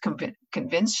 she was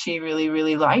convinced she really,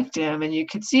 really liked him, and you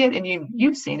could see it, and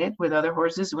you've seen it with other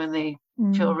horses when they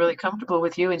feel really comfortable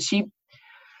with you. And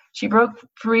she broke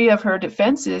free of her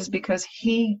defenses because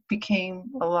he became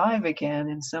alive again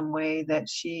in some way that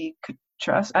she could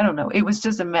trust. I don't know. It was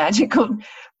just a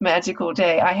magical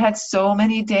day. I had so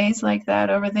many days like that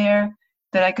over there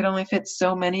that I could only fit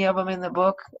so many of them in the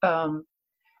book.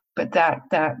 But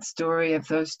that story of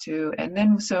those two, and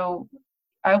then so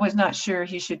I was not sure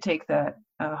he should take that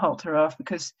halter off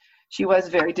because she was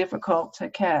very difficult to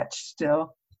catch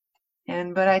still.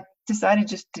 But I decided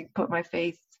just to put my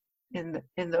faith in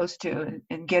those two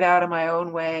and get out of my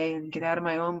own way and get out of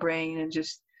my own brain and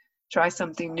just try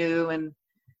something new. And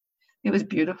it was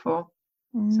beautiful.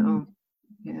 So,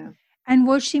 yeah. And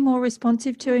was she more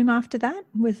responsive to him after that?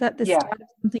 Was that the start of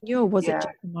something new, or was it just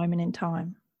a moment in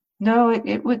time? No,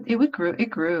 it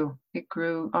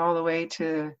grew all the way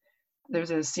to.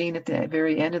 There's a scene at the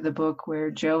very end of the book where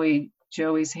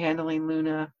Joey's handling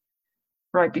Luna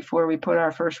right before we put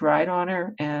our first ride on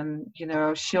her, and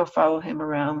she'll follow him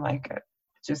around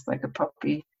just like a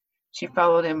puppy. She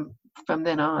followed him from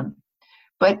then on.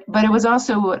 But it was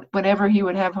also whenever he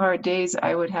would have hard days,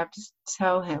 I would have to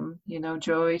tell him,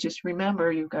 Joey, just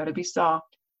remember, you've got to be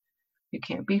soft. You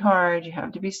can't be hard. You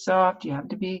have to be soft. You have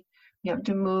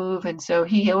to move. And so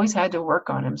he always had to work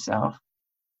on himself.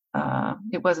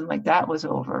 It wasn't like that was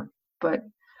over, but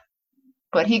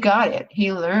he got it.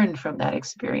 He learned from that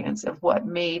experience of what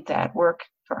made that work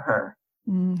for her.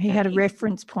 He had a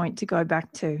reference point to go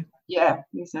back to. Yeah,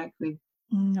 exactly.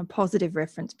 A positive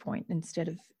reference point instead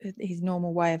of his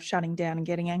normal way of shutting down and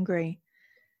getting angry.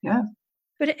 Yeah.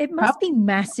 But it must be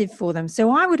massive for them.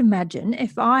 So I would imagine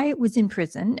if I was in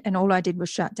prison and all I did was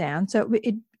shut down, so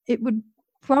it would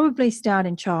probably start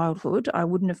in childhood. I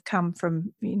wouldn't have come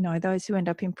from, those who end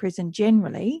up in prison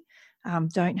generally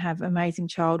don't have amazing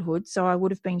childhood. So I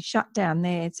would have been shut down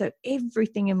there. So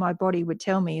everything in my body would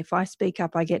tell me if I speak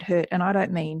up, I get hurt. And I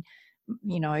don't mean,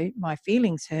 my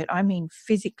feelings hurt. I mean,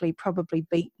 physically probably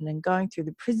beaten, and going through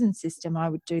the prison system, I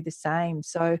would do the same.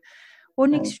 So what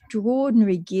an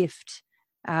extraordinary gift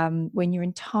when your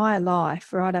entire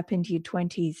life, right up into your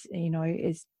 20s,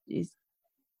 is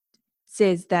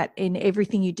says that in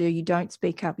everything you do, you don't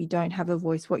speak up, you don't have a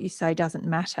voice, what you say doesn't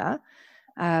matter,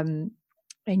 and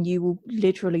you will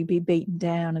literally be beaten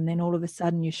down. And then all of a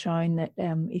sudden you're shown that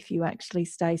if you actually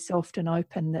stay soft and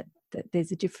open, that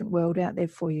there's a different world out there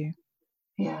for you.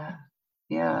 Yeah.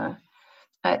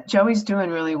 Joey's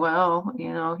doing really well.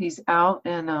 He's out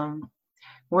and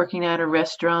working at a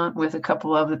restaurant with a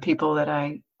couple of the people that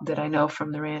I know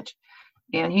from the ranch.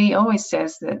 And he always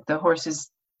says that the horses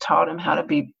taught him how to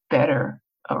be better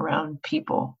around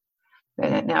people.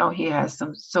 That now he has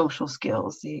some social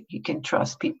skills. He can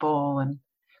trust people.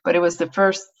 But it was the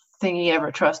first thing he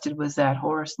ever trusted was that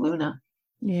horse, Luna.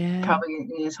 Yeah. Probably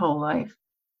in his whole life.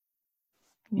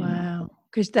 Wow.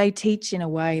 Because they teach in a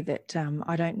way that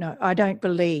I don't know. I don't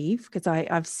believe, because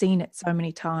I've seen it so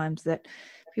many times, that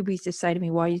people used to say to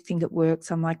me, why do you think it works?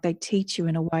 I'm like, they teach you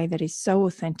in a way that is so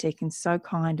authentic and so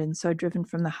kind and so driven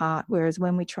from the heart. Whereas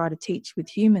when we try to teach with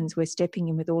humans, we're stepping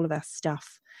in with all of our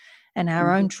stuff and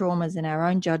our own traumas and our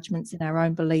own judgments and our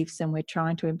own beliefs, and we're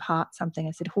trying to impart something.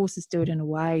 I said, horses do it in a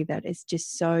way that is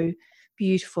just so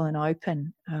beautiful and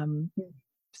open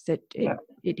that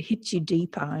it hits you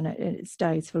deeper and it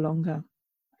stays for longer.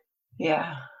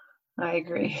 Yeah, I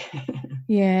agree.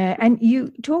 Yeah, and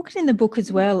you talked in the book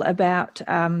as well about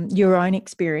your own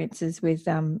experiences with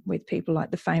people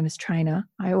like the famous trainer.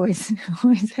 I always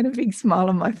always had a big smile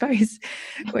on my face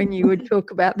when you would talk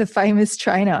about the famous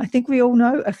trainer. I think we all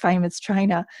know a famous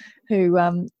trainer who,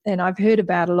 and I've heard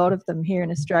about a lot of them here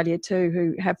in Australia too,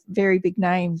 who have very big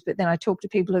names. But then I talk to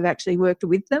people who've actually worked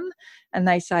with them, and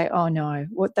they say, "Oh no,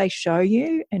 what they show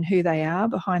you and who they are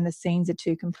behind the scenes are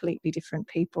two completely different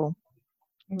people."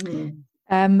 Mm.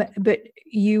 But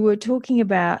you were talking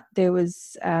about there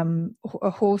was a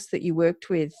horse that you worked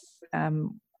with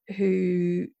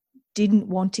who didn't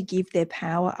want to give their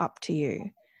power up to you.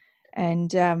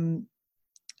 And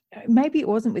maybe it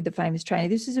wasn't with the famous trainer.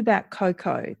 This is about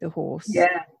Coco, the horse.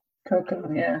 Yeah, Coco,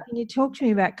 yeah. Can you talk to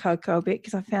me about Coco a bit?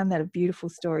 Because I found that a beautiful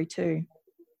story too.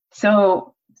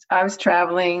 So I was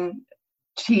traveling,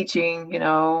 teaching,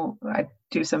 I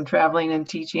do some traveling and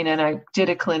teaching, and I did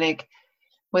a clinic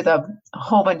with a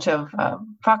whole bunch of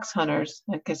fox hunters.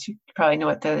 I guess you probably know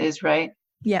what that is, right?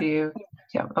 Yeah. Do you?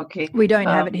 Yeah, okay. We don't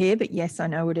have it here, but yes, I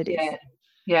know what it is.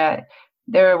 Yeah.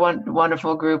 They're a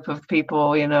wonderful group of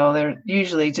people, they're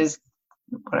usually just,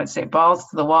 what I'd say, balls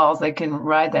to the walls. They can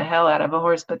ride the hell out of a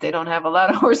horse, but they don't have a lot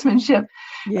of horsemanship.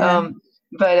 Yeah.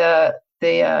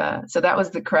 So that was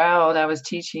the crowd. I was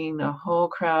teaching a whole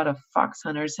crowd of fox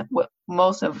hunters,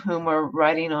 most of whom were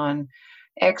riding on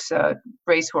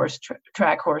racehorse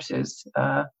track horses.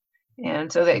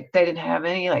 And so they didn't have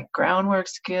any like groundwork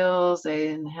skills. They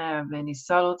didn't have any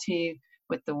subtlety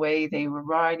with the way they were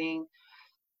riding.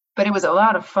 But it was a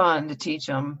lot of fun to teach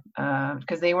them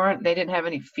because they didn't have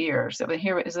any fear. So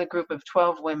here is a group of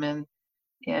 12 women,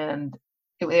 and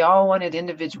they all wanted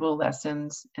individual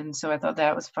lessons. And so I thought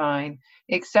that was fine,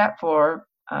 except for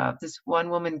this one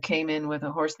woman came in with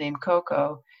a horse named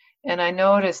Coco. And I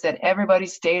noticed that everybody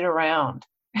stayed around.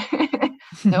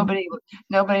 Nobody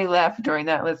left during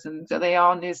that lesson. So they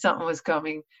all knew something was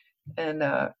coming. And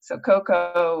so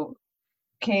Coco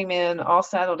came in all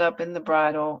saddled up in the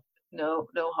bridle, no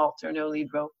halter, no lead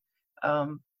rope.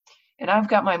 And I've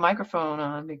got my microphone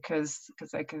on because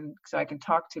I can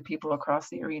talk to people across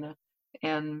the arena.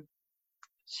 And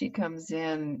she comes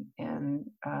in and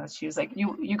she was like,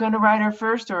 you gonna ride her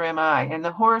first or am I? And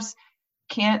the horse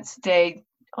can't stay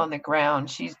on the ground.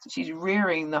 She's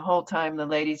rearing the whole time the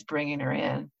lady's bringing her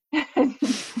in. and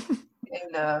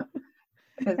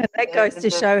that goes to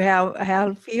show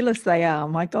how fearless they are.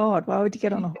 My God, why would you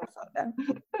get on a horse like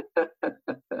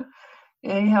that?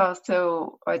 Anyhow,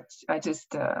 so I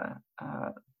just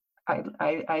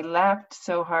I laughed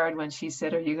so hard when she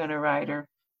said, "Are you going to ride her?"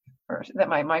 Or that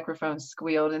my microphone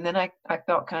squealed, and then I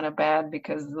felt kind of bad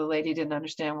because the lady didn't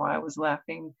understand why I was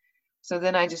laughing. So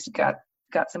then I just got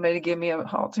somebody to give me a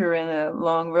halter and a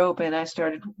long rope, and I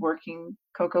started working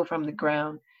Coco from the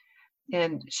ground.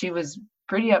 And she was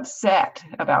pretty upset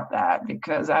about that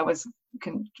because I was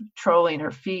controlling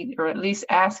her feet, or at least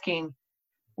asking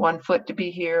one foot to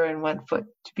be here and one foot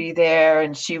to be there.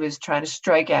 And she was trying to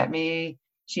strike at me.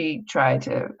 She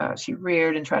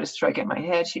reared and tried to strike at my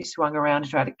head. She swung around to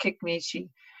try to kick me. She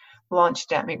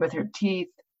launched at me with her teeth.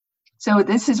 So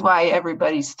this is why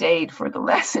everybody stayed for the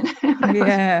lesson.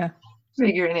 Yeah.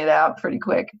 Figuring it out pretty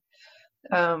quick.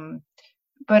 But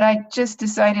I just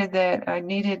decided that I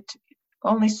needed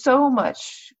only so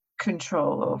much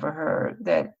control over her,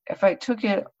 that if I took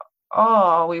it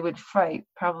all, we would fight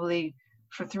probably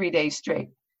for 3 days straight.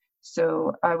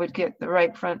 So I would get the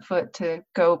right front foot to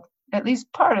go at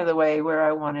least part of the way where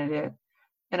I wanted it.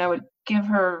 And I would give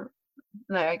her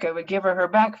her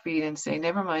back feet and say,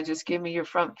 never mind, just give me your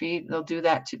front feet. They'll do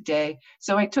that today.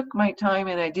 So I took my time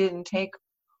and I didn't take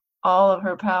all of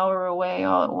her power away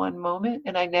all at one moment.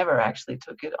 And I never actually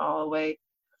took it all away.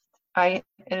 I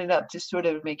ended up just sort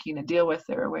of making a deal with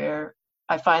her where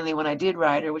I finally, when I did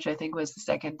ride her, which I think was the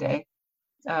second day,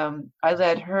 I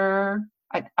let her,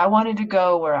 I wanted to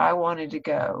go where I wanted to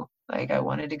go. Like I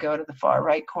wanted to go to the far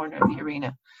right corner of the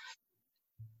arena.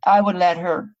 I would let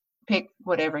her pick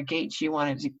whatever gate she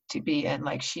wanted to be in.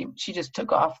 Like she just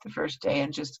took off the first day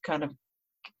and just kind of,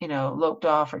 loped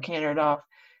off or cantered off.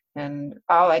 And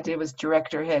all I did was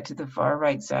direct her head to the far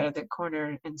right side of the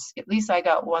corner. And at least I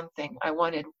got one thing. I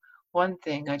wanted one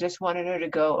thing. I just wanted her to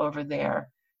go over there.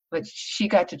 But she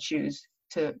got to choose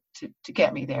to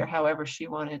get me there however she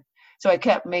wanted. So I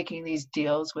kept making these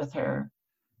deals with her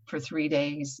for 3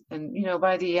 days. And,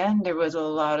 by the end, there was a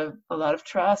lot of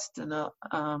trust. And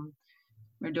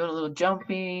we were doing a little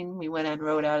jumping. We went and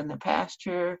rode out in the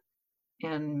pasture.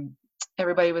 And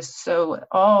everybody was so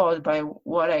awed by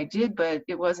what I did, but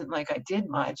it wasn't like I did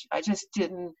much. I just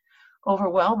didn't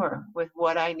overwhelm her with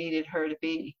what I needed her to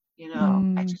be.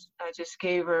 I just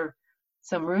gave her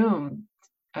some room.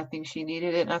 I think she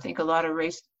needed it, and I think a lot of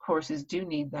race horses do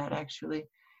need that, actually.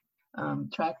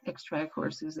 Track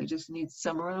horses, they just need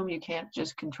some room. You can't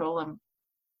just control them,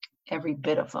 every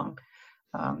bit of them.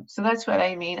 So that's what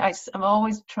I mean. I'm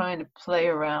always trying to play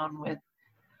around with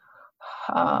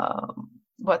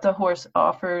what the horse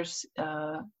offers,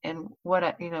 and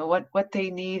what they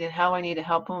need and how I need to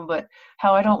help them, but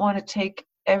how I don't want to take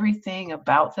everything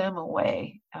about them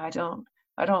away. I don't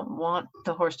want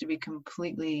the horse to be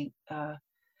completely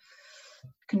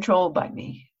controlled by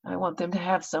me. I want them to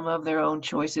have some of their own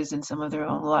choices and some of their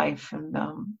own life. And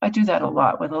I do that a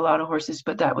lot with a lot of horses,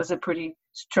 but that was a pretty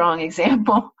strong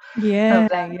example of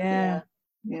that.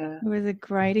 Yeah. It was a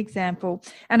great example.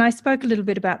 And I spoke a little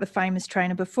bit about the famous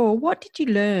trainer before. What did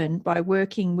you learn by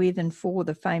working with and for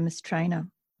the famous trainer?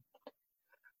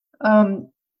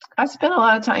 I spent a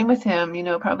lot of time with him,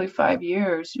 probably 5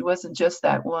 years. It wasn't just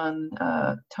that one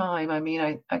time. I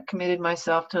mean, I committed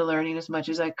myself to learning as much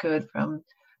as I could from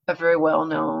a very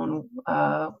well-known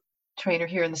trainer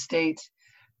here in the States.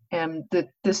 And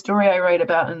the story I write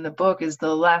about in the book is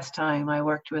the last time I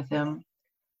worked with him,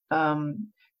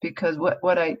 because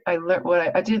what I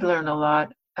learned, I did learn a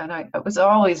lot, and it was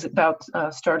always about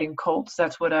starting colts.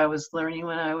 That's what I was learning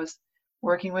when I was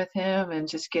working with him, and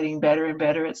just getting better and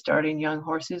better at starting young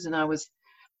horses. And I was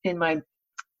in my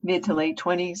mid to late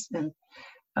 20s, and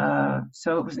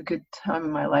so it was a good time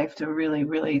in my life to really,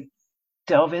 really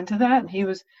delve into that. And he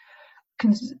was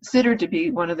considered to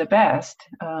be one of the best,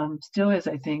 still is,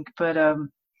 I think. But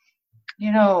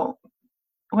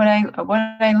what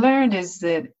I learned is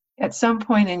that at some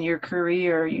point in your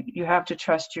career, you have to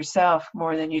trust yourself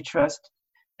more than you trust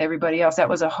everybody else. That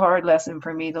was a hard lesson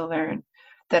for me to learn,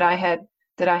 that I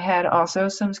had also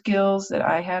some skills, that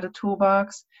I had a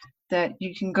toolbox, that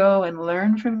you can go and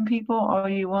learn from people all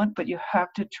you want, but you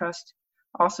have to trust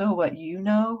also what you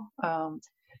know.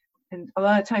 And a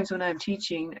lot of times when I'm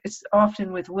teaching, it's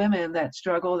often with women that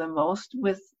struggle the most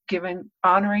with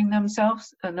honoring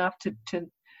themselves enough to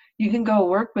you can go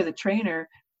work with a trainer,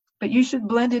 but you should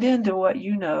blend it into what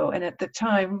you know. And at the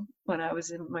time when I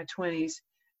was in my 20s,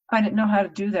 I didn't know how to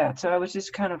do that. So I was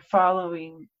just kind of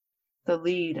following the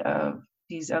lead of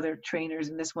these other trainers,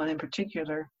 and this one in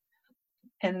particular.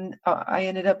 And I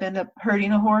ended up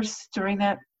hurting a horse during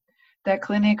that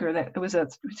clinic, it was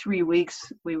 3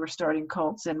 weeks we were starting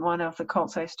colts, and one of the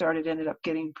colts I started ended up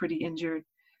getting pretty injured.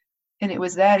 And it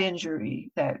was that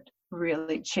injury that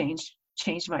really changed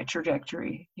my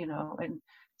trajectory, And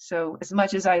so as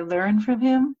much as I learned from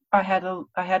him, I had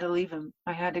to leave him.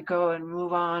 I had to go and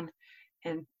move on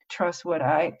and trust what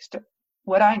I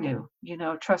knew,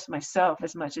 trust myself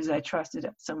as much as I trusted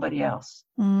somebody else.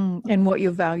 And what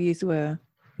your values were.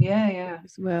 Yeah.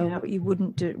 As well, what you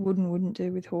wouldn't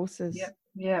do with horses.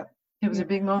 Yeah. It was a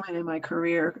big moment in my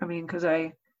career. I mean, because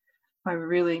I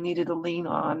really needed to lean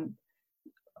on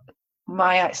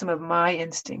some of my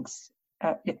instincts.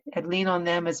 I'd lean on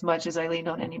them as much as I leaned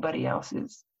on anybody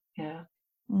else's. Yeah.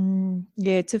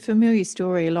 Yeah, it's a familiar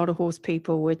story. A lot of horse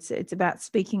people. It's about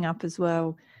speaking up as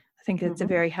well. I think it's a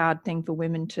very hard thing for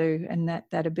women too, and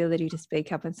that ability to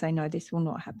speak up and say, no, this will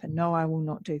not happen. No, I will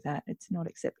not do that. It's not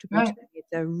acceptable. Right. It's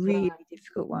a really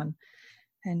difficult one.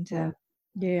 And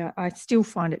I still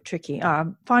find it tricky.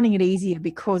 I'm finding it easier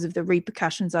because of the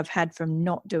repercussions I've had from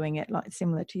not doing it, like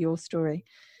similar to your story,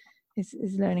 is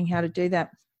learning how to do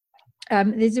that.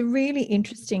 There's a really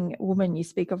interesting woman you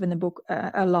speak of in the book,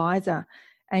 Eliza,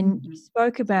 and you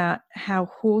spoke about how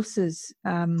horses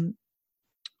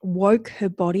woke her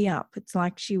body up. It's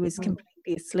like she was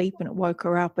completely asleep and it woke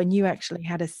her up, and you actually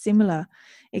had a similar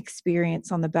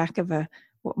experience on the back of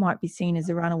what might be seen as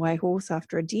a runaway horse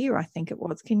after a deer, I think it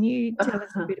was. Can you tell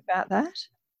us a bit about that?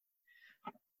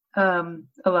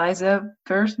 Eliza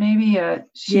first, maybe.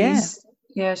 She's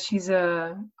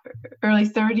early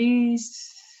 30s,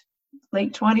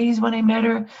 late 20s when I met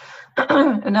her.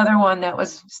 Another one that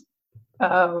was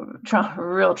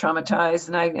real traumatized,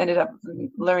 and I ended up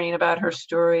learning about her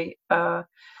story,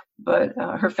 but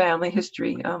her family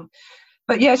history.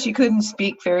 But yeah, she couldn't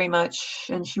speak very much,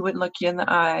 and she wouldn't look you in the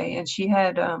eye, and she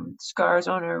had scars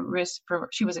on her wrist.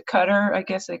 She was a cutter, I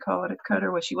guess they call it a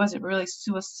cutter, where she wasn't really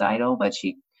suicidal, but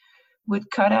she would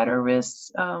cut at her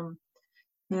wrists.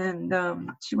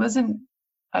 She wasn't,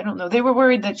 I don't know, they were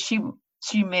worried that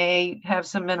she may have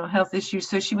some mental health issues,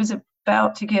 so she was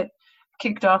about to get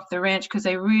kicked off the ranch because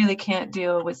they really can't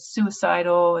deal with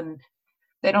suicidal, and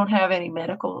they don't have any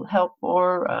medical help,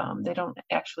 or they don't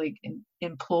actually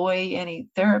employ any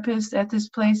therapists at this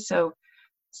place. So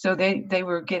they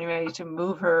were getting ready to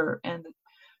move her, and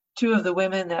two of the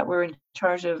women that were in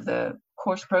charge of the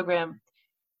course program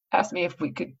asked me if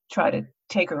we could try to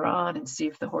take her on and see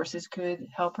if the horses could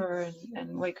help her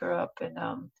and wake her up. And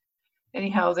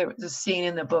anyhow, there was a scene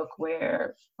in the book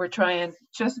where we're trying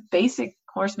just basic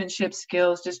horsemanship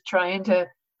skills, just trying to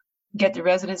get the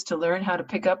residents to learn how to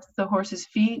pick up the horse's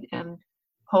feet and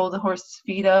hold the horse's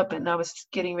feet up. And I was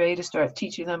getting ready to start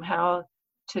teaching them how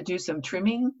to do some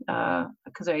trimming,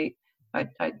 because I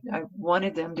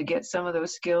wanted them to get some of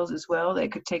those skills as well. They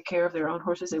could take care of their own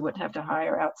horses. They wouldn't have to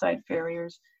hire outside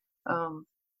farriers.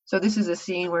 So this is a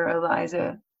scene where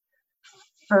Eliza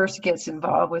first gets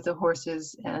involved with the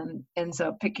horses and ends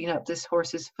up picking up this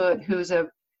horse's foot, who's a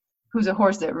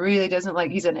horse that really doesn't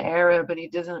like, he's an Arab and he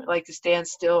doesn't like to stand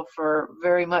still for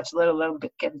very much, let alone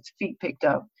get his feet picked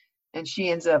up. And she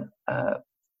ends up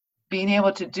being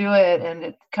able to do it, and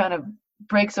it kind of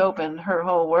breaks open her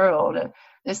whole world.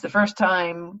 It's the first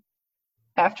time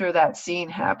after that scene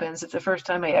happens, it's the first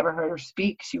time I ever heard her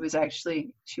speak. She was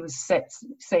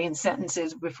saying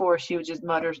sentences before. She would just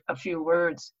mutter a few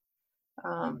words.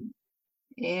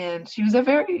 And she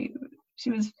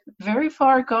was very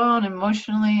far gone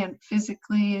emotionally and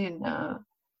physically and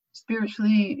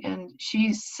spiritually. And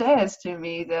she says to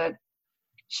me that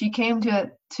she came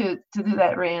to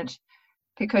that ranch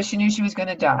because she knew she was going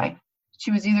to die.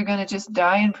 She was either going to just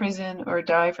die in prison or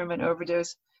die from an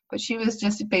overdose, but she was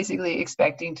just basically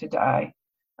expecting to die.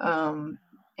 And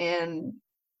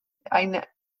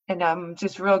I'm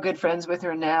just real good friends with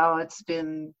her now. It's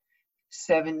been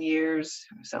 7 years,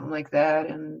 something like that,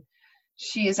 and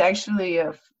she is actually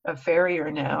a farrier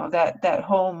now. That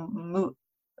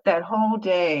whole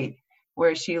day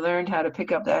where she learned how to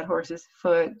pick up that horse's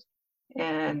foot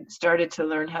and started to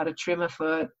learn how to trim a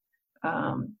foot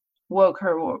woke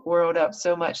her world up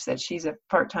so much that she's a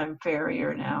part-time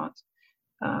farrier now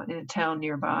in a town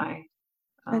nearby.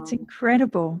 That's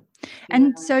incredible.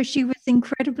 And so she was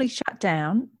incredibly shut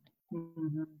down,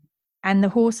 and the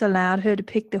horse allowed her to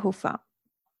pick the hoof up.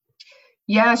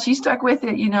 Yeah, she stuck with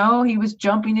it. He was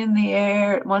jumping in the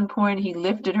air. At one point, he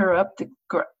lifted her up.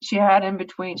 She had in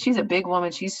between. She's a big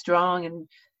woman. She's strong, and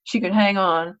she could hang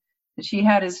on. And she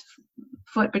had his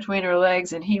foot between her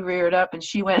legs, and he reared up, and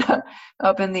she went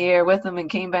up in the air with him and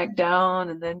came back down.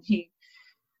 And then he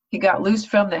got loose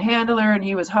from the handler, and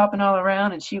he was hopping all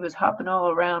around, and she was hopping all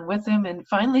around with him. And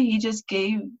finally, he just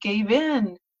gave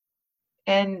in.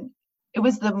 And it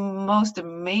was the most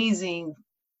amazing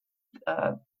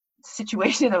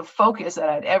situation of focus that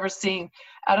I'd ever seen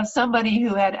out of somebody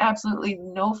who had absolutely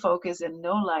no focus and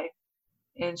no life.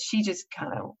 And she just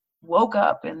kind of woke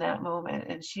up in that moment,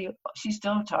 and she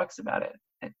still talks about it.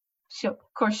 And of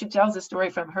course, she tells the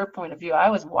story from her point of view. I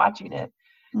was watching it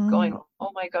going,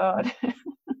 oh my God.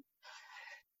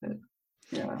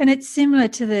 Yeah. And it's similar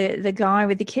to the guy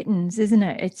with the kittens, isn't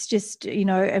it? It's just,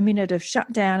 a minute of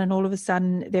shutdown, and all of a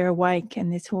sudden they're awake,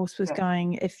 and this horse was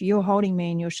going, if you're holding me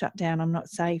and you're shut down, I'm not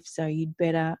safe, so you'd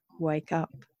better wake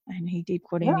up. And he did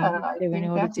what he needed to do in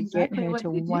order to get her to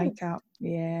wake up.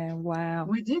 Yeah, wow.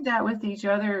 We did that with each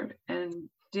other and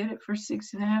did it for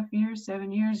 6.5 years, 7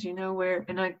 years,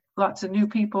 lots of new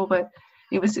people, but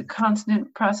it was a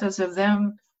constant process of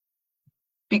them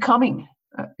becoming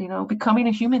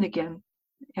a human again.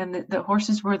 And the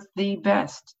horses were the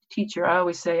best teacher. I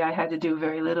always say I had to do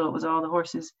very little. It was all the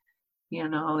horses,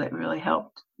 that really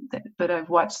helped. But I've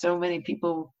watched so many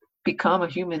people become a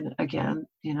human again,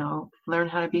 learn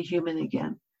how to be human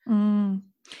again.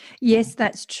 Yes,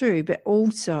 that's true. But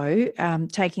also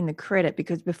taking the credit,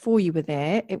 because before you were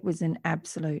there, it was an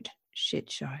absolute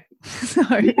shit show. So,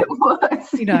 it was.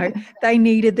 They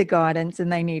needed the guidance,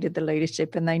 and they needed the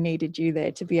leadership, and they needed you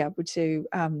there to be able to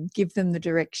give them the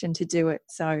direction to do it.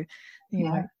 So,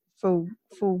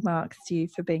 full marks to you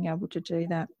for being able to do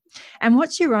that. And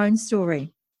what's your own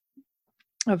story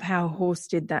of how a horse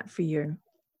did that for you?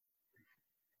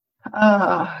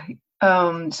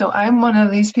 So I'm one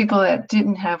of these people that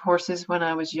didn't have horses when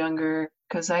I was younger,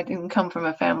 because I didn't come from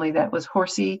a family that was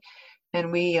horsey. And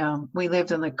we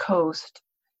lived on the coast,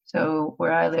 so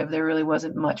where I live, there really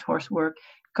wasn't much horse work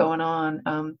going on.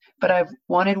 But I've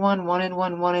wanted one,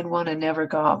 and never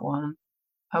got one.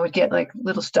 I would get like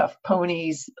little stuffed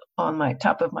ponies on my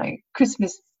top of my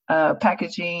Christmas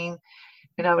packaging,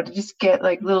 and I would just get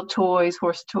like little toys,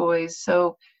 horse toys.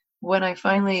 So when I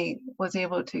finally was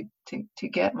able to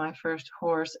get my first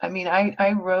horse,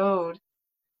 I rode.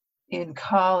 In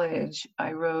college,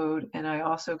 I rode, and I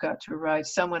also got to ride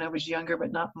some when I was younger,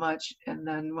 but not much. And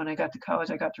then when I got to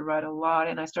college, I got to ride a lot,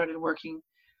 and I started working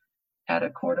at a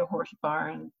quarter horse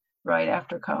barn right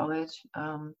after college,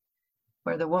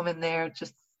 where the woman there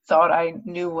just thought I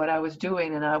knew what I was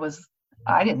doing, and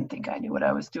I didn't think I knew what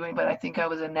I was doing, but I think I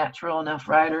was a natural enough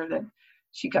rider that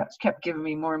kept giving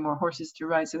me more and more horses to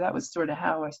ride. So that was sort of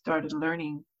how I started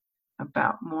learning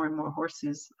about more and more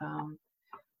horses.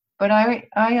 But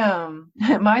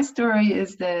my story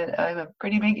is that I'm a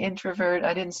pretty big introvert.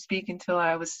 I didn't speak until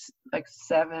I was like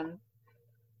 7.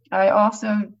 I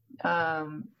also,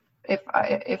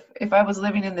 if I was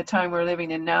living in the time we're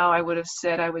living in now, I would have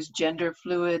said I was gender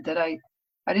fluid, that I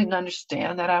didn't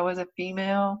understand that I was a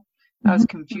female. I was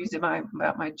confused about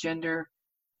my gender.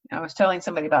 I was telling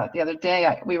somebody about it the other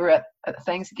day. We were at a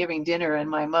Thanksgiving dinner, and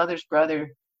my mother's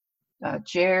brother,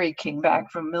 Jerry, came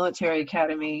back from military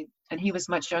academy, and he was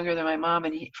much younger than my mom.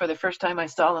 And for the first time, I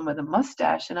saw him with a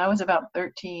mustache, and I was about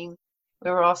 13.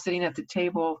 We were all sitting at the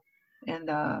table, and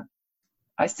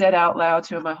I said out loud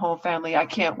to my whole family, "I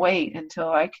can't wait until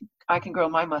I can grow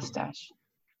my mustache."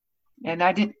 And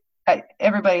I did.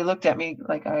 Everybody looked at me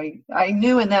like I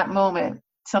knew in that moment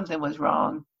something was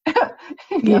wrong.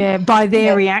 Yeah, by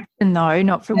their reaction though,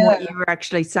 not from what you were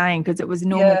actually saying, because it was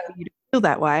normal for you to feel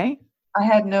that way. I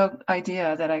had no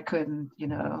idea that I couldn't,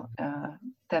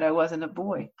 that I wasn't a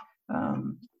boy.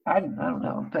 I don't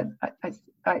know, but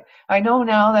I know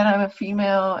now that I'm a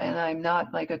female and I'm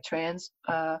not like a trans.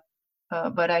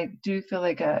 But I do feel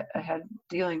like I had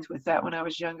dealings with that when I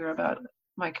was younger about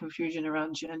my confusion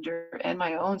around gender and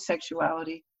my own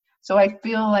sexuality. So I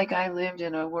feel like I lived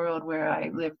in a world where I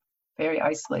lived very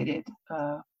isolated.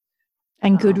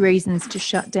 And good reasons to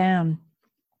shut down.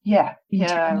 Yeah.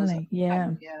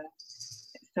 Yeah.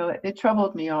 So it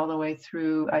troubled me all the way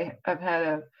through. I've had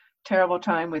a terrible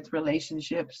time with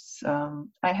relationships.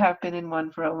 I have been in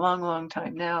one for a long, long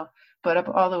time now, but up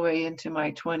all the way into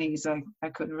my 20s, I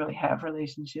couldn't really have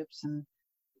relationships. And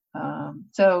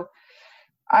so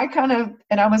I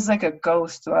I was like a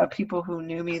ghost. A lot of people who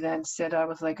knew me then said I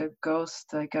was like a ghost,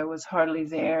 like I was hardly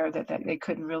there, that they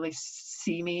couldn't really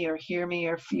see me or hear me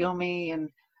or feel me. And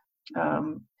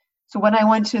so when I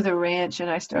went to the ranch and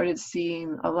I started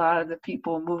seeing a lot of the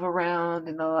people move around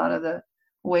and a lot of the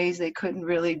ways they couldn't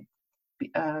really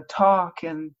talk,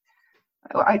 and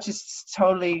I just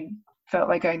totally felt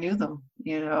like I knew them,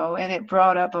 and it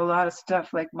brought up a lot of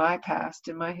stuff like my past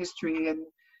and my history, and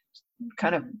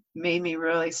kind of made me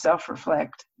really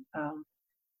self-reflect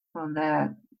on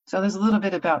that. So there's a little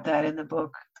bit about that in the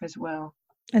book as well.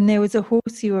 And there was a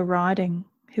horse you were riding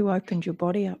who opened your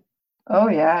body up. Oh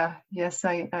yeah, yes.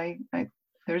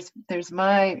 There's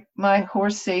my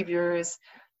horse savior is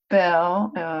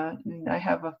Belle. I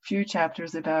have a few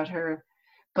chapters about her,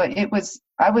 but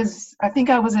I think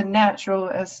I was a natural,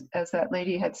 as that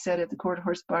lady had said at the Quarter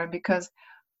Horse Barn, because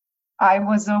I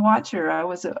was a watcher. I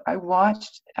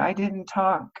watched. I didn't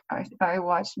talk. I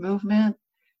watched movement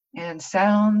and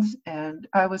sounds, and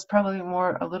I was probably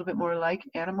a little bit more like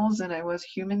animals than I was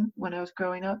human when I was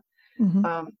growing up.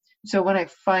 Mm-hmm. So when I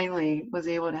finally was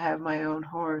able to have my own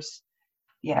horse,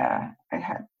 I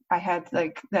had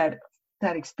like that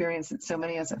experience that so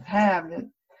many of us have, that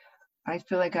I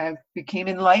feel like I became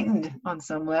enlightened on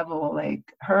some level. Like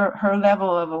her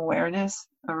level of awareness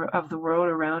of the world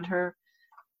around her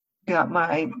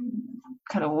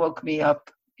woke me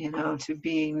up, to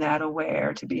being that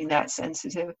aware, to being that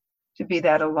sensitive, to be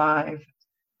that alive.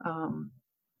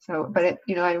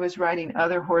 I was riding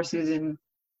other horses, and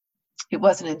it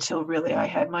wasn't until really I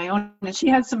had my own, and she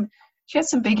had some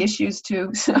big issues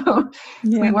too. So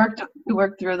we worked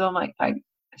through them.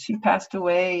 She passed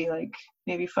away like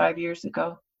maybe 5 years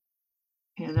ago,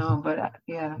 but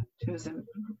she was a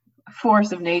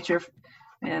force of nature.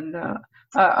 And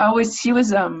she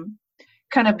was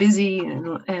kind of busy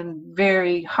and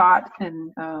very hot.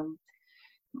 And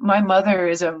my mother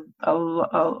is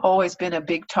always been a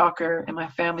big talker, and my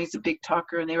family's a big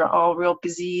talker, and they were all real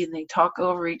busy, and they talk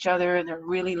over each other, and they're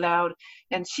really loud.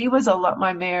 And she was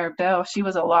my mare, Belle, she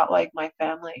was a lot like my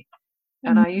family.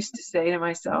 And I used to say to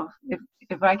myself, if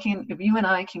you and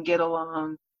I can get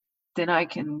along, then I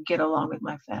can get along with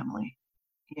my family.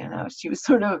 She was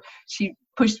she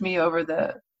pushed me over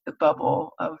the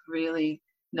bubble of really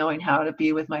knowing how to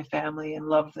be with my family and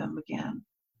love them again.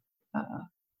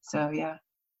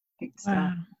 Big stuff.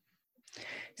 Wow.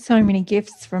 So many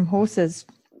gifts from horses.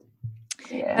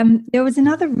 Yeah. There was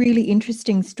another really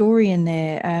interesting story in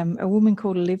there. A woman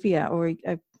called Olivia, or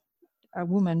a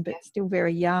woman, but still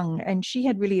very young, and she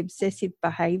had really obsessive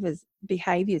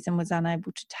behaviors and was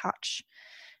unable to touch,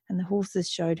 and the horses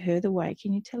showed her the way.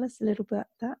 Can you tell us a little bit about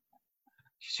that?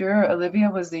 Sure. Olivia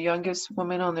was the youngest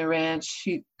woman on the ranch.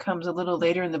 She comes a little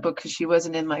later in the book because she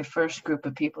wasn't in my first group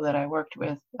of people that I worked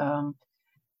with, and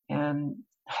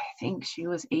I think she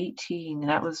was 18, and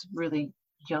that was really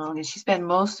young, and she spent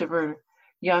most of her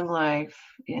young life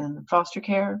in foster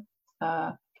care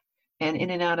and in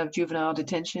and out of juvenile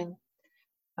detention.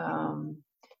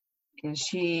 And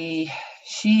she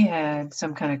had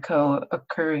some kind of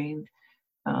co-occurring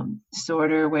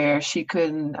disorder where she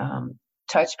couldn't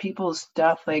touch people's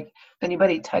stuff. Like if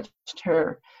anybody touched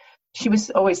her, she was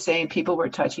always saying people were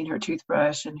touching her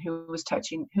toothbrush and who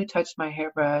touched my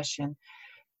hairbrush. And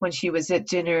when she was at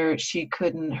dinner,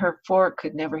 her fork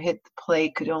could never hit the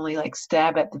plate, could only like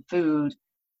stab at the food.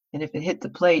 And if it hit the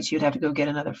plate, she would have to go get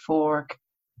another fork.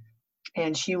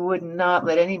 And she would not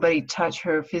let anybody touch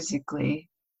her physically.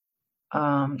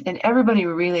 And everybody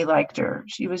really liked her.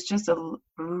 She was just a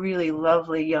really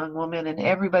lovely young woman, and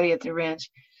everybody at the ranch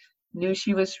knew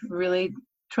she was really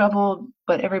troubled,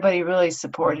 but everybody really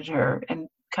supported her and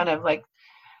kind of like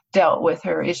dealt with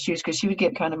her issues, because she would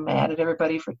get kind of mad at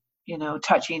everybody for,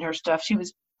 touching her stuff. She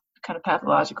was kind of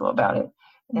pathological about it.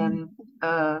 And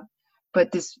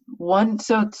but this one,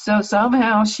 so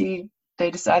somehow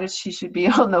they decided she should be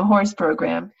on the horse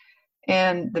program.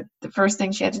 And the first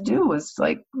thing she had to do was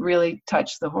like really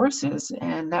touch the horses.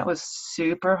 And that was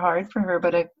super hard for her.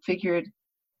 But I figured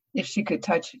if she could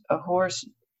touch a horse,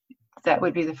 that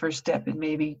would be the first step in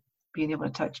maybe being able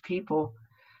to touch people,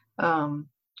 or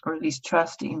at least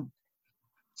trusting.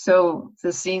 So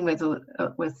the scene with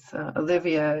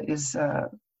Olivia is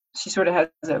she sort of has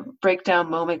a breakdown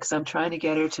moment because I'm trying to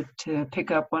get her to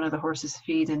pick up one of the horse's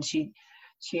feet, and she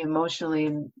emotionally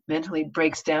and mentally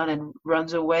breaks down and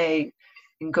runs away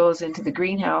and goes into the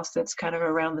greenhouse that's kind of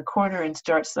around the corner and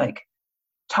starts like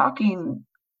talking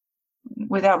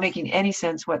without making any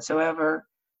sense whatsoever,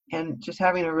 and just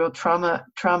having a real trauma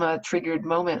triggered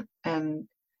moment. And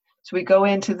so we go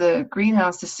into the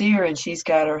greenhouse to see her, and she's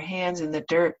got her hands in the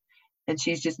dirt and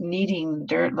she's just kneading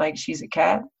dirt like she's a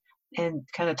cat and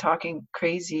kind of talking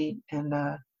crazy. And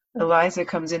Eliza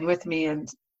comes in with me and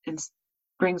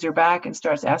brings her back and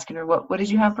starts asking her, what did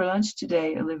you have for lunch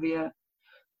today, Olivia?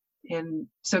 And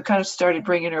so kind of started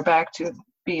bringing her back to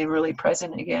being really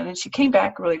present again. And she came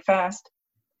back really fast.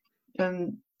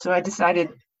 And so I decided,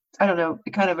 I don't know,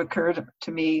 it kind of occurred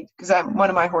to me, because one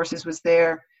of my horses was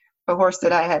there, a horse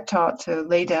that I had taught to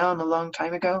lay down a long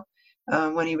time ago.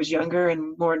 When he was younger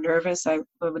and more nervous, I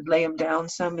would lay him down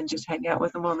some and just hang out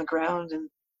with him on the ground. And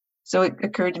so it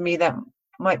occurred to me that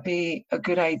might be a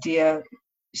good idea.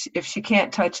 If she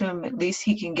can't touch him, at least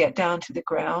he can get down to the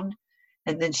ground,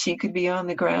 and then she could be on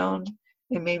the ground,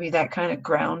 and maybe that kind of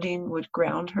grounding would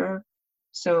ground her.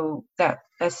 So that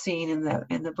scene in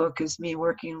the book is me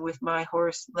working with my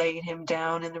horse, laying him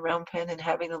down in the round pen and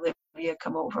having Olivia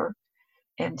come over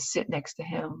and sit next to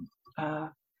him.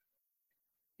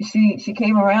 She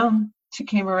came around.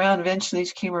 Eventually,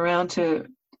 she came around to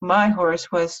my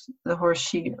horse. Was the horse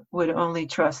she would only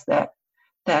trust,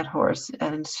 that horse,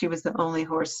 and she was the only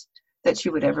horse that she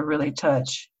would ever really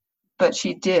touch. But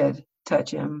she did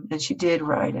touch him, and she did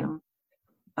ride him.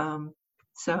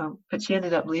 But she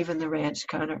ended up leaving the ranch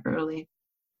kind of early,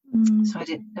 so I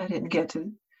didn't get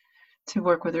to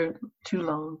work with her too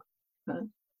long. But.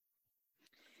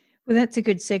 Well, that's a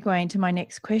good segue into my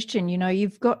next question.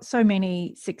 You've got so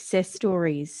many success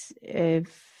stories of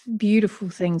beautiful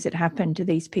things that happened to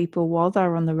these people while they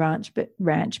were on the ranch,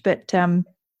 but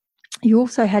you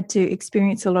also had to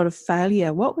experience a lot of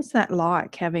failure. What was that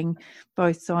like, having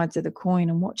both sides of the coin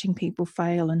and watching people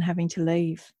fail and having to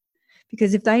leave?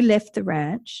 Because if they left the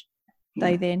ranch,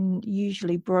 they then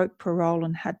usually broke parole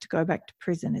and had to go back to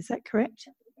prison. Is that correct?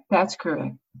 That's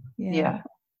correct. Yeah.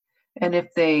 And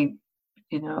if they,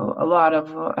 a lot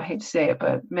of, I hate to say it,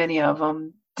 but many of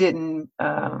them didn't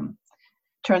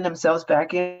turn themselves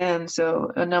back in.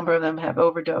 So a number of them have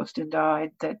overdosed and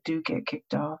died that do get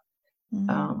kicked off.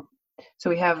 So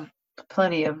we have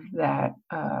plenty of that.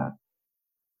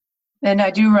 And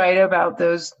I do write about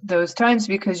those times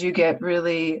because you get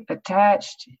really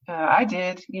attached. I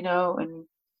did, and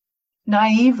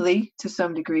naively to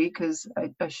some degree, because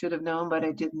I should have known, but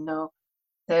I didn't know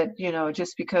that,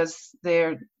 just because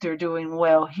they're doing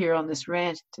well here on this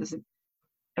ranch doesn't.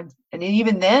 And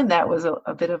even then, that was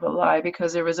a bit of a lie,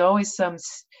 because there was always some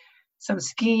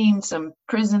scheme, some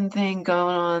prison thing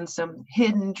going on, some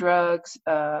hidden drugs.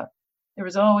 There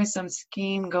was always some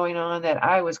scheme going on that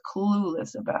I was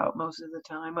clueless about most of the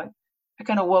time. I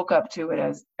kind of woke up to it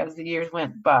as the years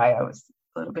went by. I was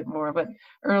a little bit more, but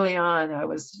early on, I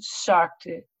was shocked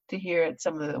to hear it,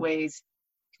 some of the ways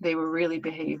they were really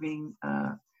behaving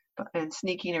and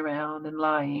sneaking around and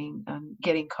lying and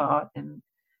getting caught. And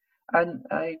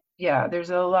there's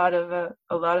a lot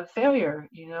of failure,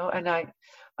 and I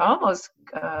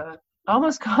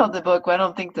almost called the book, well, I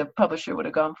don't think the publisher would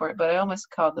have gone for it, but I almost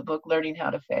called the book Learning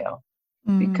How to Fail,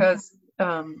 because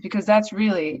that's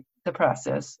really the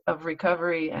process of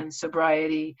recovery and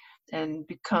sobriety and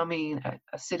becoming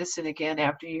a citizen again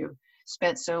after you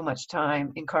spent so much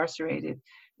time incarcerated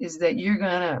is that you're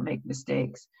gonna make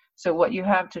mistakes. So what you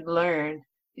have to learn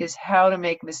is how to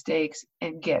make mistakes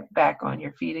and get back on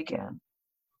your feet again.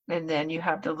 And then you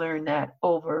have to learn that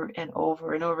over and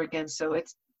over and over again. So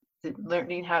it's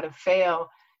learning how to fail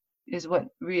is what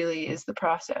really is the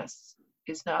process.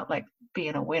 It's not like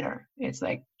being a winner. It's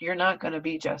like you're not going to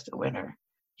be just a winner.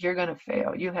 You're going to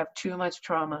fail. You have too much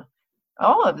trauma.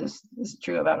 All of this is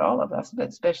true about all of us, but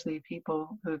especially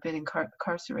people who have been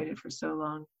incarcerated for so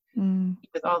long.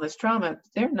 With all this trauma,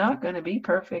 they're not going to be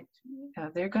perfect.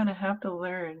 They're going to have to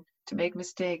learn to make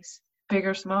mistakes, big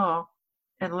or small,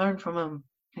 and learn from them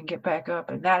and get back up.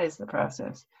 And that is the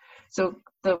process. So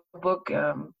the book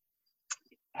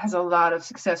has a lot of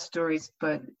success stories,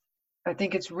 but I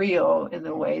think it's real in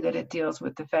the way that it deals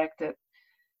with the fact that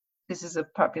this is a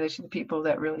population of people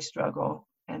that really struggle,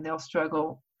 and they'll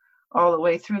struggle all the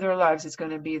way through their lives. It's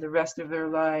going to be the rest of their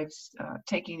lives,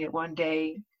 taking it one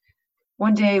day,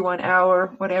 1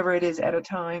 hour, whatever it is at a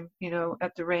time.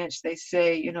 At the ranch, they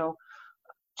say,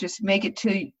 just make it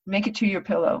to your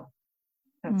pillow.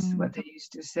 That's what they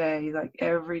used to say, like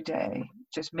every day,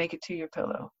 just make it to your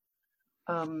pillow.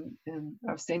 And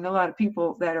I've seen a lot of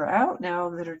people that are out now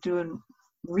that are doing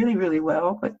really, really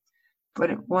well, but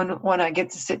when I get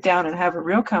to sit down and have a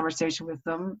real conversation with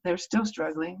them, they're still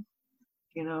struggling.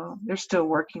 They're still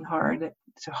working hard.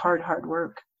 It's a hard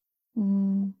work.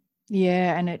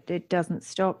 Yeah, and it doesn't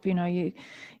stop. You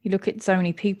look at so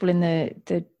many people in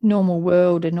the normal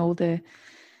world and all the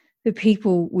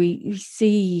people we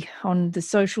see on the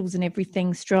socials and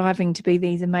everything, striving to be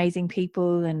these amazing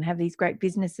people and have these great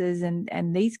businesses,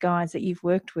 and these guys that you've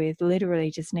worked with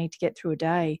literally just need to get through a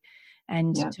day,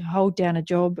 and to hold down a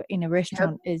job in a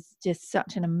restaurant is just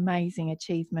such an amazing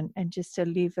achievement. And just to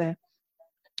live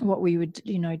what we would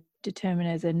determine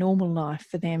as a normal life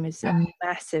for them is a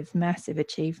massive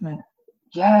achievement.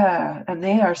 Yeah, and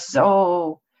they are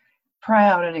so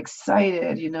proud and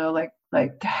excited,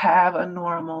 like to have a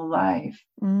normal life.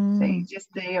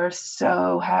 They are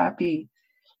so happy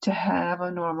to have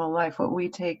a normal life. What we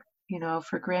take,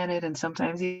 for granted and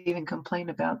sometimes even complain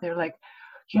about. They're like,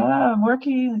 yeah, I'm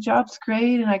working, the job's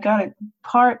great, and I got an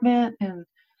apartment and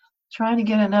trying to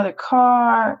get another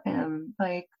car, and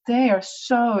like they are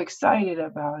so excited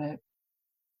about it.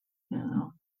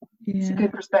 It's a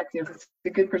good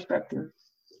perspective.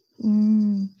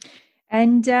 And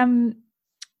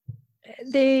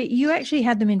you actually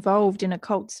had them involved in a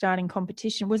cult starting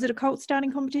competition. Was it a cult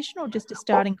starting competition or just a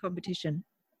starting competition?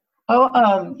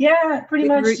 Yeah, pretty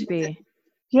much. Root beer.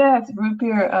 Yeah, it's root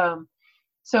beer.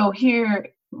 So here,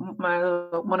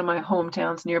 one of my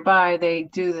hometowns nearby, they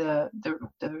do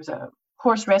there's a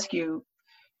horse rescue.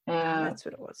 That's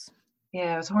what it was.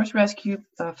 Yeah, it was a horse rescue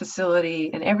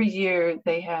facility, and every year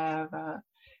they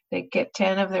get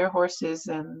 10 of their horses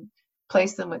and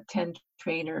place them with 10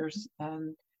 trainers,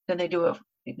 and then they do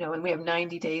and we have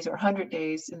 90 days or 100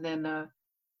 days, and then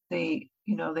they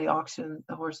auction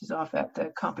the horses off at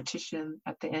the competition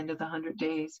at the end of the 100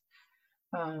 days.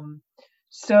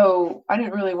 So I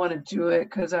didn't really want to do it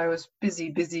because I was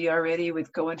busy already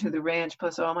with going to the ranch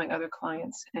plus all my other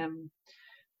clients.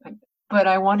 But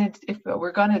I wanted, if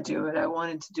we're going to do it, I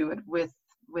wanted to do it with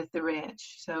the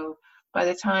ranch. So by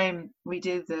the time we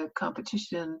did the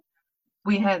competition,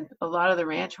 we had a lot of the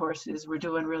ranch horses were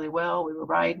doing really well. We were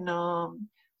riding them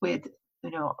with,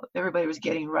 everybody was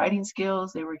getting riding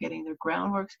skills. They were getting their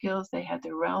groundwork skills. They had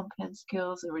their round pen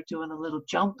skills. They were doing a little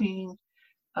jumping.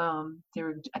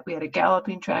 We had a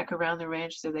galloping track around the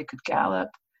ranch so they could gallop.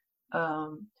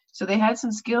 So they had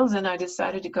some skills, and I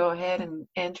decided to go ahead and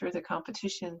enter the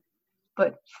competition,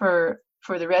 but for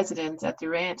the residents at the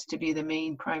ranch to be the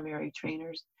main primary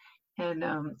trainers. And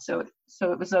so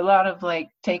it was a lot of like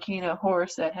taking a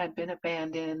horse that had been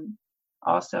abandoned,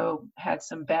 also had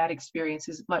some bad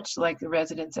experiences, much like the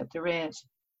residents at the ranch,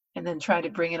 and then try to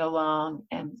bring it along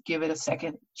and give it a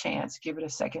second chance, give it a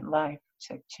second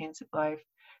chance at life.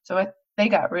 So they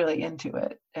got really into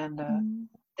it, and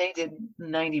they did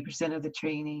 90% of the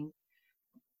training.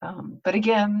 But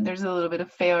again, there's a little bit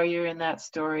of failure in that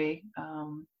story.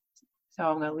 So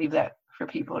I'm going to leave that for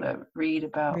people to read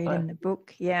about. In the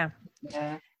book, yeah,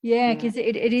 because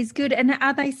it is good. And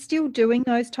are they still doing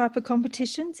those type of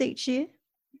competitions each year?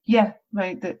 Yeah,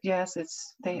 right. Yes,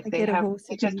 they have.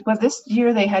 This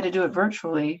year they had to do it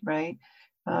virtually, right?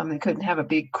 They couldn't have a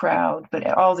big crowd, but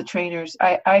all the trainers.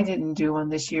 I didn't do one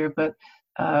this year, but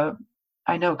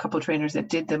I know a couple of trainers that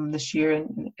did them this year,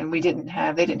 and they didn't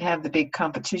have the big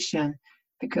competition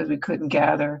because we couldn't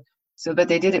gather. So, but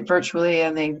they did it virtually,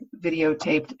 and they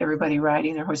videotaped everybody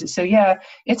riding their horses. So yeah,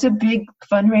 it's a big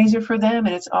fundraiser for them,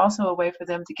 and it's also a way for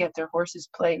them to get their horses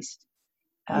placed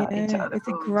into Yeah, other it's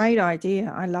a homes. great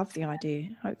idea. I love the idea.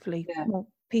 Hopefully, Yeah. more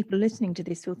people listening to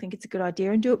this will think it's a good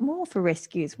idea and do it more for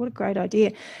rescues. What a great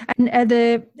idea! And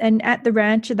at the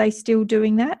ranch, are they still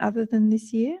doing that other than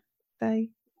this year?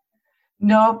 They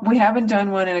No, we haven't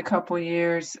done one in a couple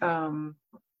years.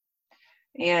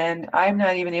 And I'm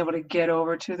not even able to get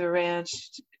over to the ranch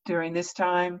during this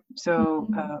time. So,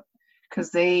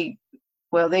 because they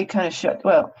kind of shut.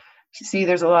 Well, see,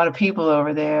 there's a lot of people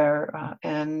over there,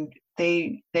 and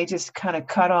they just kind of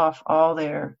cut off all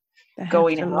their have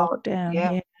going to out. lock down.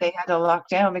 Yeah, Yeah. they had to lock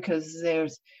down because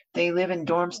they live in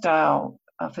dorm style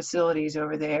facilities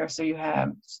over there. So you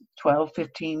have 12,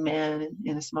 15 men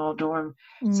in a small dorm.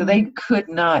 So they could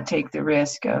not take the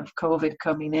risk of COVID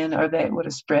coming in, or that would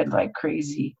have spread like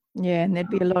crazy. Yeah, and there'd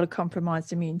be a lot of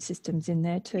compromised immune systems in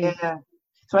there too. Yeah.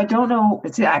 So I don't know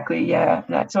exactly. Yeah.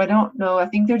 So I don't know. I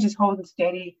think they're just holding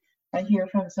steady. I hear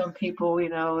from some people,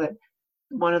 that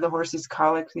one of the horses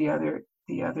colicked the other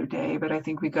day, but I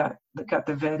think we got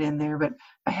the vet in there. But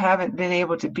I haven't been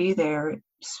able to be there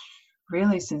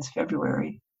really since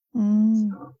February.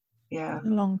 So, yeah. A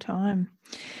long time.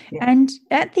 Yeah. And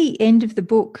at the end of the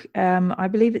book, I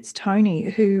believe it's Tony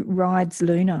who rides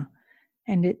Luna,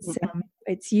 and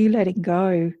it's you letting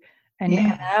go and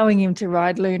allowing him to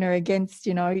ride Luna against,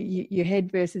 your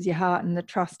head versus your heart and the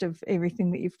trust of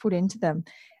everything that you've put into them.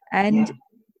 And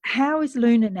how is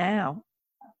Luna now?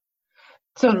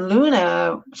 So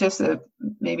Luna, just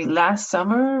maybe last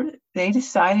summer, they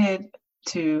decided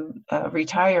to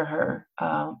retire her.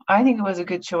 I think it was a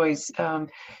good choice.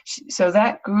 So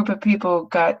that group of people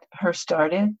got her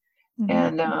started,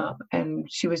 and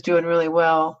she was doing really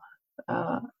well.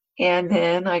 And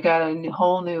then I got a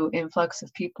whole new influx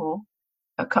of people.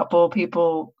 A couple of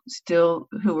people still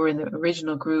who were in the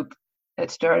original group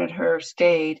that started her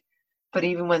stayed. But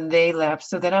even when they left,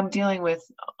 so then I'm dealing with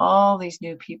all these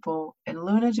new people, and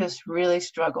Luna just really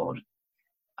struggled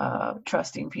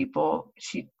trusting people.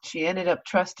 She ended up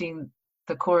trusting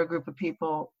the core group of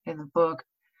people in the book,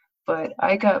 but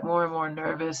I got more and more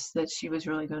nervous that she was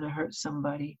really going to hurt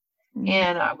somebody,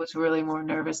 and I was really more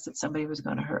nervous that somebody was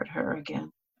going to hurt her again.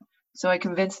 So I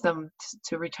convinced them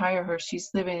to retire her. She's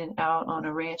living out on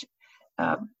a ranch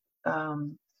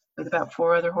with about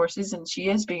 4 other horses, and she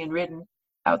is being ridden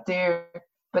out there,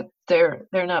 but they're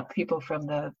not people from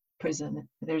the prison.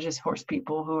 They're just horse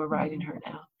people who are riding her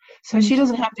now. So she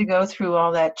doesn't have to go through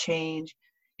all that change.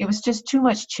 It was just too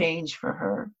much change for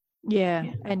her. Yeah,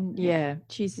 and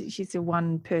she's a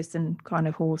one person kind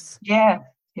of horse. Yeah.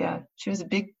 She was a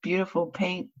big, beautiful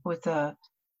paint with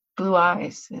blue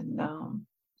eyes and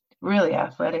really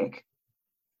athletic.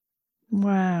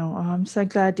 Wow, I'm so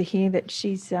glad to hear that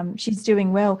she's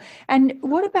doing well. And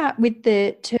what about with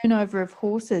the turnover of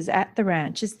horses at the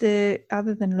ranch?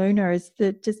 Other than Luna,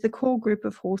 does the core group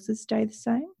of horses stay the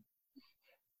same?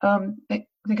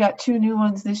 They got 2 new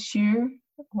ones this year.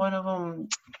 One of them,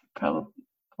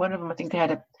 I think they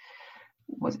had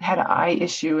an eye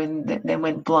issue and then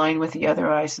went blind with the other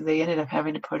eye, so they ended up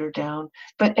having to put her down.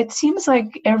 But it seems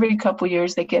like every couple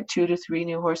years they get 2 to 3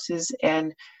 new horses,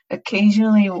 and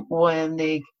occasionally when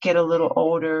they get a little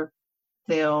older,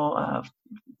 they'll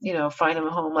find them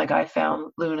a home. Like I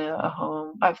found Luna a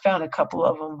home. I've found a couple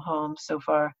of them homes so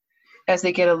far. As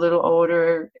they get a little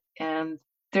older, and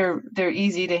they're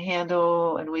easy to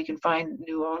handle, and we can find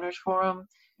new owners for them.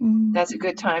 That's a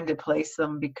good time to place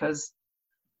them, because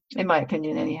in my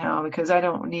opinion anyhow, because I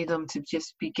don't need them to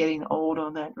just be getting old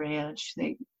on that ranch.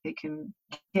 They can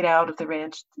get out of the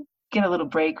ranch, get a little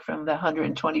break from the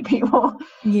 120 people.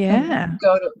 Yeah.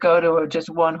 Go to just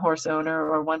one horse owner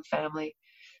or one family.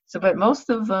 So, but most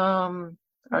of them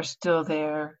are still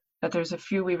there. But there's a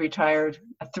few we retired,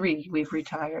 3 we've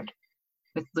retired,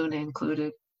 with Luna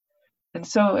included. And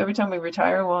so every time we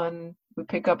retire one, we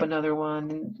pick up another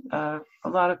one. And a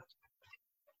lot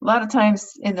of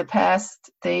times in the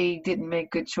past, they didn't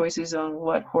make good choices on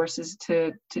what horses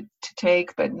to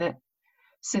take. But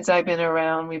since I've been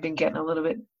around, we've been getting a little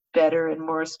bit better and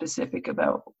more specific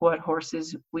about what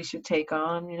horses we should take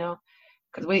on,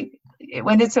 because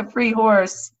when it's a free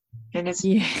horse, and it's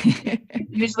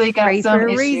usually got free some for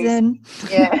a issues. Reason.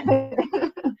 Yeah.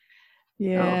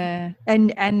 Yeah.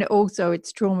 And also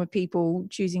it's trauma people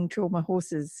choosing trauma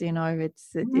horses,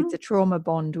 it's a trauma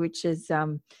bond, which is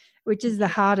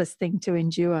the hardest thing to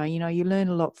endure. You learn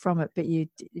a lot from it, but you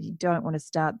don't want to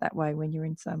start that way when you're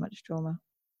in so much trauma.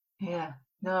 Yeah.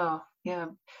 No. Yeah.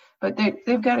 But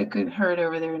they've got a good herd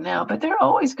over there now, but they've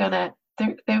always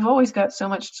got so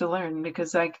much to learn,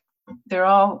 because like they're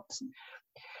all,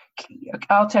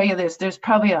 I'll tell you this, there's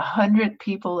probably 100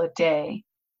 people a day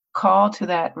call to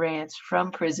that ranch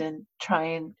from prison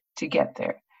trying to get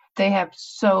there. They have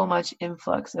so much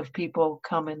influx of people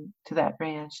coming to that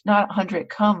ranch. Not 100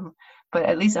 come, but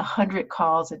at least 100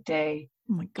 calls a day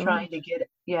Oh my God. trying to get it.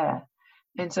 Yeah.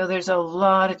 And so there's a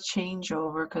lot of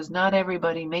changeover because not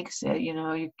everybody makes it. You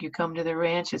know, you come to the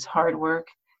ranch, it's hard work.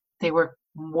 They work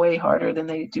way harder than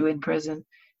they do in prison.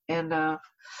 And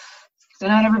so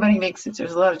not everybody makes it.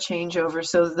 There's a lot of changeover.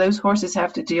 So those horses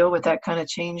have to deal with that kind of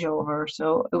changeover.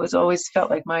 So it was always felt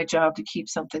like my job to keep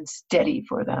something steady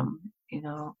for them, you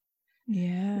know.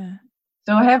 Yeah.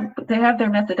 So they have their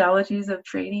methodologies of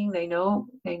training. They know,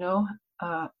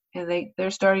 and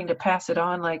they're starting to pass it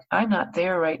on. Like, I'm not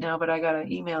there right now, but I got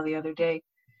an email the other day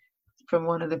from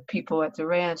one of the people at the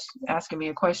ranch asking me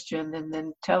a question and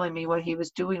then telling me what he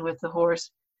was doing with the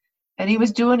horse. And he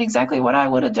was doing exactly what I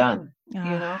would have done, you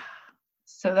know.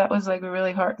 So that was like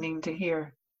really heartening to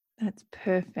hear. That's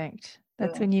perfect.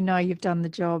 That's when you know you've done the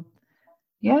job.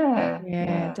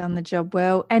 Yeah. Done the job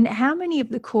well. And how many of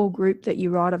the core group that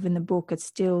you write of in the book are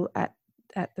still at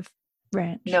the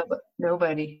ranch? No,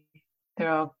 nobody. They're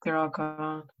all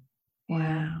gone.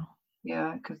 Wow.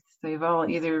 Yeah, because they've all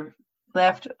either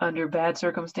left under bad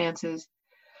circumstances,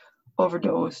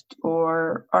 overdosed,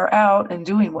 or are out and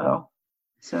doing well.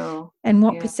 So. And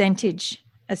what percentage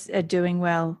are doing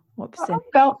well? What percent?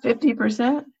 About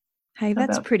 50%. Hey,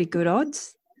 that's pretty good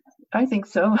odds. I think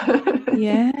so.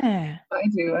 Yeah. I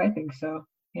do. I think so.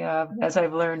 Yeah. As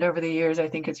I've learned over the years, I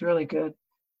think it's really good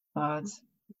odds.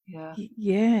 Yeah.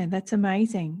 Yeah, that's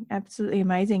amazing. Absolutely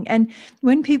amazing. And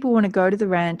when people want to go to the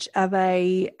ranch, are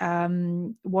they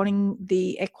wanting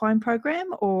the equine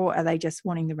program or are they just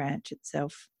wanting the ranch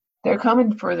itself? They're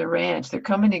coming for the ranch. They're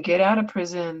coming to get out of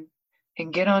prison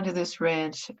and get onto this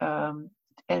ranch. And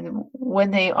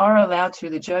when they are allowed to,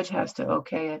 the judge has to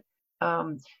okay it.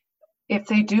 If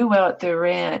they do well at the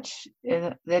ranch,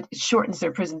 that shortens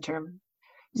their prison term.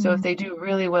 So if they do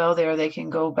really well there, they can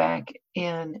go back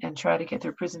in and try to get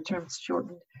their prison terms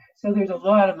shortened. So there's a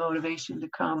lot of motivation to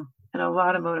come and a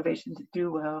lot of motivation to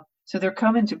do well. So they're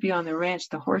coming to be on the ranch.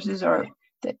 The horses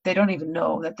they don't even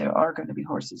know that there are going to be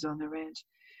horses on the ranch.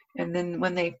 And then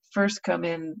when they first come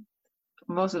in,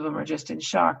 most of them are just in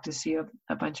shock to see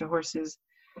a bunch of horses.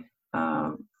 We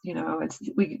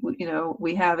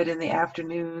have it in the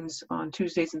afternoons on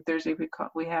Tuesdays and Thursdays.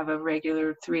 We have a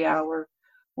regular 3-hour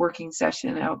working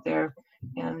session out there,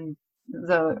 and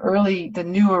the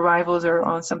new arrivals are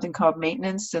on something called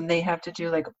maintenance, and they have to do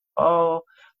like all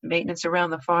maintenance around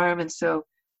the farm. And so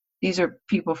these are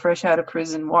people fresh out of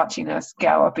prison watching us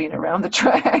galloping around the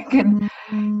track, and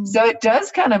so it does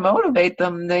kind of motivate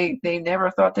them. They never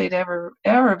thought they'd ever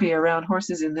be around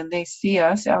horses, and then they see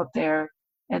us out there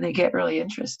and they get really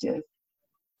interested.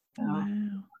 Wow.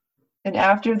 And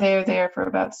after they're there for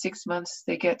about 6 months,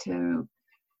 they get to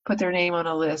put their name on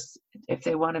a list if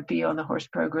they want to be on the horse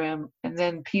program. And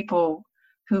then people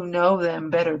who know them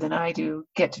better than I do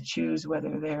get to choose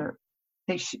whether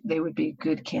they would be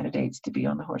good candidates to be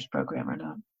on the horse program or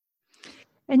not.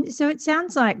 And so it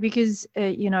sounds like, because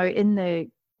in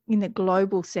the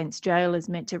global sense, jail is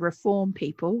meant to reform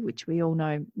people, which we all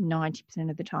know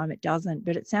 90% of the time it doesn't.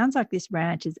 But it sounds like this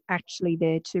ranch is actually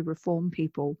there to reform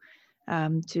people,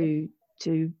 to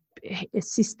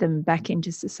assist them back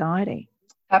into society.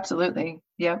 Absolutely.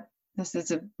 Yep. This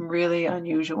is a really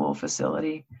unusual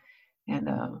facility. And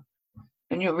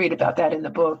you'll read about that in the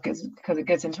book because it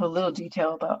gets into a little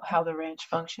detail about how the ranch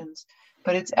functions.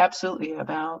 But it's absolutely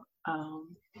about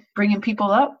bringing people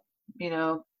up,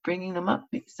 bringing them up.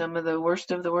 Some of the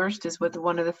worst is what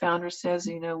one of the founders says.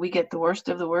 We get the worst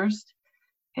of the worst.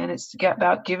 And it's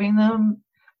about giving them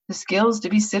the skills to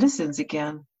be citizens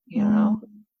again,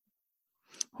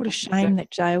 What a shame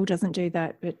that jail doesn't do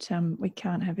that, but we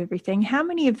can't have everything. How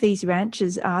many of these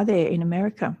ranches are there in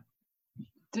America?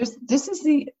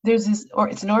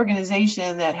 It's an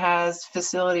organization that has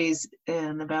facilities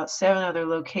in about 7 other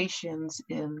locations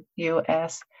in the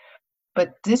U.S.,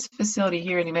 but this facility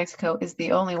here in New Mexico is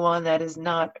the only one that is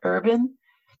not urban,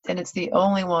 and it's the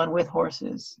only one with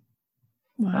horses.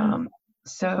 Wow.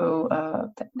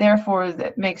 Therefore,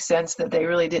 that makes sense that they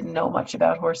really didn't know much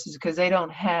about horses because they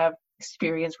don't have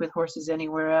experience with horses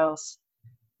anywhere else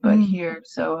but here.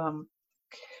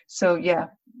 So yeah,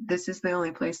 this is the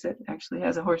only place that actually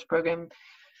has a horse program.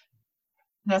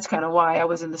 That's kind of why I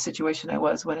was in the situation I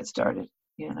was when it started.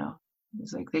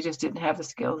 It's like they just didn't have the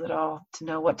skills at all to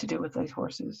know what to do with those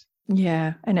horses.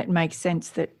 Yeah, and it makes sense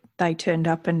that they turned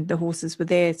up and the horses were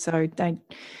there, so they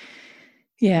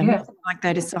like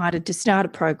they decided to start a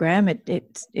program.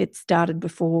 It started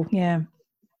before. Yeah.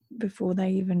 before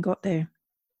they even got there.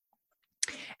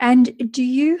 And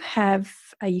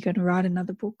are you going to write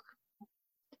another book?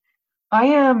 I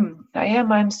am.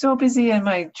 I'm so busy in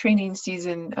my training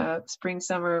season, spring,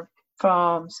 summer,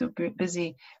 fall. I'm so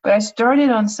busy. But I started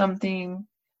on something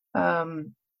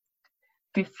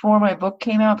before my book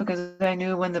came out, because I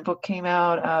knew when the book came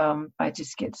out, I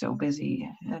just get so busy.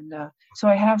 And so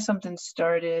I have something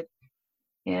started,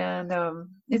 and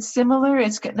it's similar.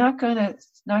 It's not gonna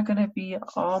be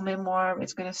all memoir.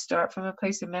 It's gonna start from a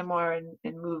place of memoir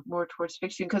and move more towards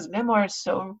fiction, because memoir is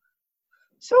so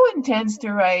intense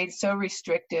to write, so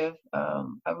restrictive.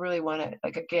 I really want to,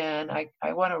 like, again,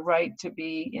 I want to write to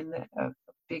be in a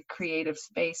big creative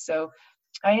space. So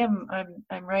I'm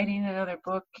writing another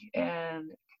book,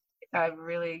 and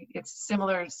it's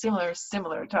similar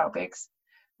topics.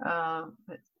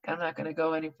 But I'm not going to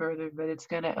go any further, but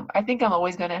I think I'm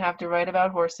always going to have to write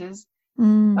about horses.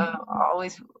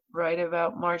 Always write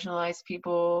about marginalized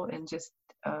people, and just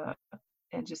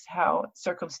how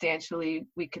circumstantially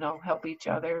we can all help each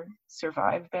other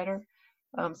survive better.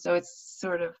 So it's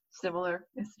sort of similar.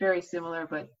 It's very similar,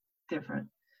 but different.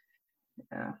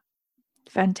 Yeah.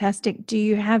 Fantastic. Do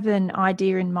you have an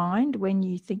idea in mind when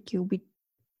you think you'll be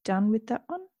done with that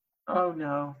one? Oh,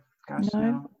 no. Gosh,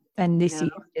 no. And this year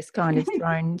just kind of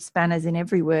thrown spanners in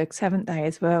every works, haven't they,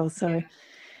 as well? So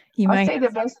I'd say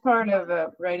the best part of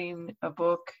writing a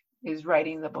book is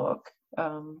writing the book.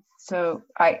 So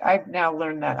I've now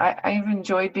learned that. I've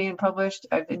enjoyed being published.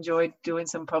 I've enjoyed doing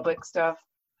some public stuff.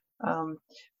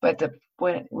 But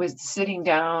when it was sitting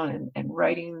down and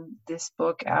writing this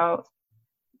book out,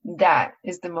 that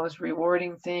is the most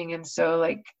rewarding thing. And so,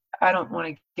 like, I don't want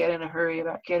to get in a hurry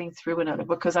about getting through another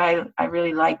book, because I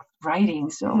really like writing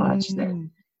so much that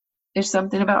there's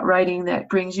something about writing that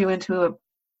brings you into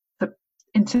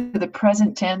the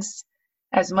present tense.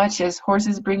 As much as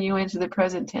horses bring you into the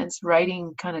present tense,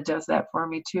 writing kind of does that for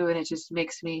me too, and it just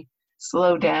makes me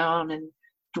slow down and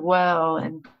dwell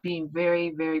and being very,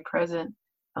 very present.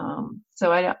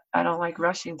 So I don't like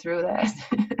rushing through that.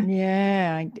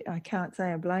 Yeah, I can't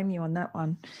say I blame you on that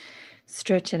one.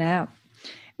 Stretch it out.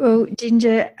 Well,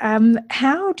 Ginger,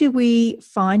 how do we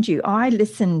find you? I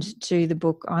listened to the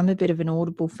book. I'm a bit of an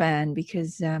Audible fan,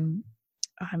 because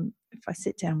if I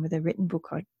sit down with a written book,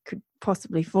 I could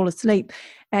possibly fall asleep.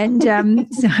 And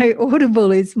so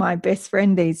Audible is my best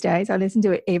friend these days. I listen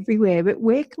to it everywhere. But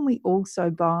where can we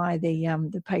also buy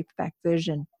the paperback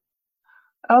version?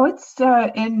 Oh, it's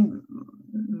in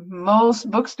most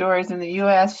bookstores in the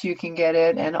U.S. You can get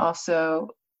it, and also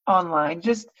online.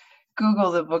 Just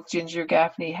Google the book Ginger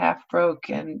Gaffney Half Broke,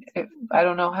 and I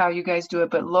don't know how you guys do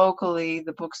it, but locally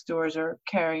the bookstores are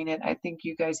carrying it. I think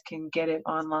you guys can get it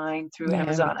online through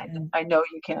Amazon. I know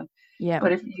you can. Yeah.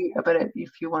 But if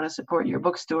you want to support your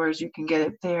bookstores, you can get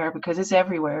it there, because it's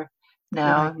everywhere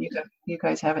now. Right. You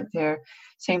guys have it there.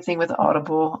 Same thing with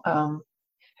Audible.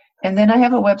 And then I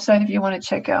have a website if you want to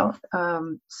check out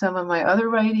some of my other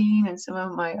writing and some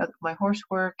of my horse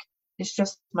work. It's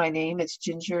just my name. It's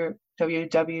Ginger,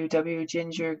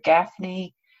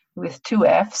 www.gingergaffney with 2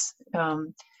 Fs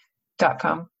 .com.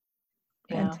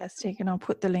 Fantastic. And I'll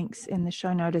put the links in the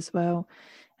show note as well.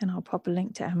 And I'll pop a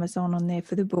link to Amazon on there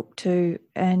for the book too.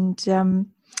 And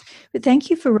but thank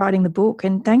you for writing the book,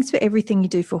 and thanks for everything you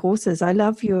do for horses. I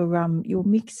love your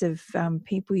mix of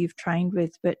people you've trained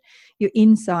with, but your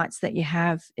insights that you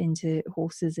have into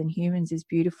horses and humans is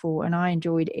beautiful. And I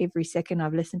enjoyed every second.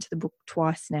 I've listened to the book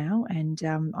twice now, and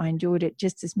I enjoyed it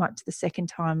just as much the second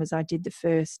time as I did the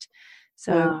first.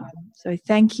 So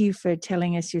thank you for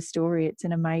telling us your story. It's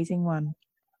an amazing one.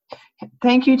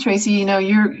 Thank you, Tracy.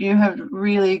 You have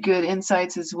really good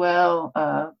insights as well,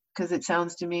 because it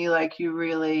sounds to me like you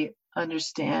really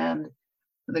understand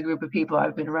the group of people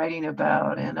I've been writing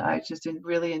about, and I just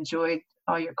really enjoyed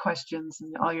all your questions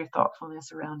and all your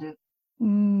thoughtfulness around it.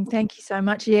 Thank you so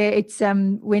much. Yeah, it's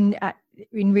when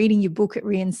in reading your book, it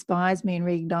re-inspires me and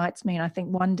reignites me, and I think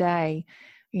one day,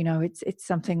 it's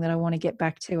something that I want to get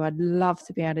back to. I'd love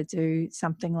to be able to do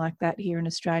something like that here in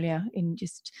Australia, and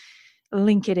just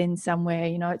link it in somewhere.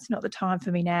 It's not the time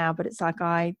for me now, but it's like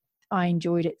I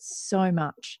enjoyed it so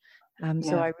much.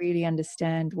 So I really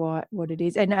understand what it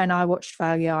is. And I watched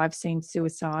Failure. I've seen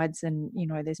Suicides, and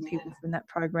there's people from that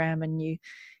program, and you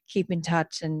keep in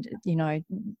touch, and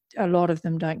a lot of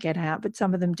them don't get out, but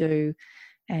some of them do.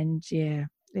 And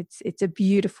it's a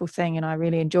beautiful thing, and I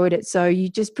really enjoyed it. So you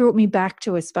just brought me back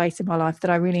to a space in my life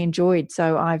that I really enjoyed.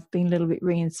 So I've been a little bit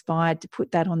re-inspired to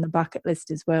put that on the bucket list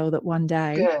as well, that one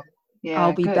day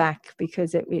I'll be back,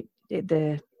 because it's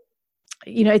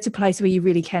a place where you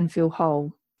really can feel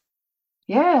whole.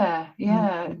 Yeah.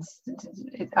 Mm.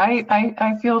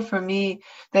 I feel for me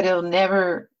that it'll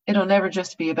never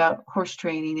just be about horse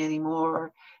training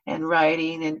anymore and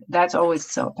riding, and that's always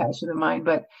so a passion of mine.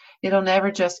 But it'll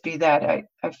never just be that.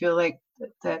 I feel like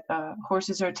that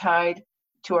horses are tied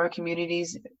to our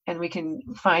communities, and we can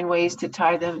find ways to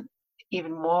tie them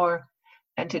even more,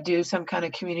 and to do some kind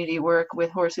of community work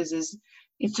with horses is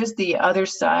it's just the other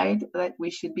side that we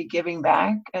should be giving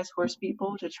back as horse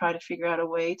people, to try to figure out a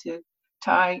way to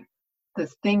tie the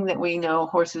thing that we know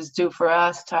horses do for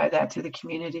us, tie that to the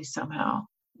community somehow.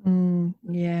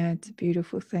 Yeah, it's a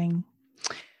beautiful thing.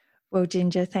 Well,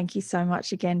 Ginger, thank you so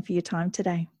much again for your time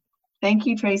today. Thank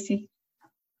you, Tracy.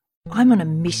 I'm on a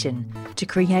mission to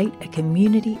create a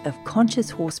community of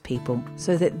conscious horse people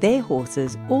so that their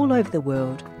horses all over the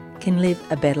world can live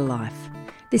a better life.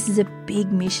 This is a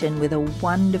big mission with a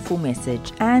wonderful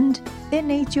message, and it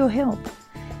needs your help.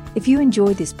 If you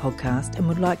enjoy this podcast and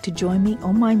would like to join me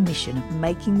on my mission of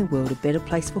making the world a better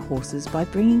place for horses by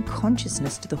bringing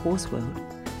consciousness to the horse world,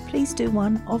 please do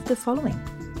one of the following.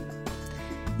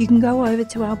 You can go over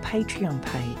to our Patreon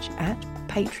page at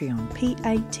Patreon,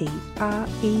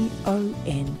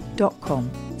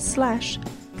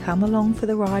 patreon.com/Come Along for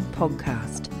the Ride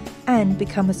podcast, and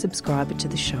become a subscriber to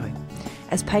the show.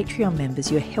 As Patreon members,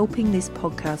 you're helping this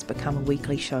podcast become a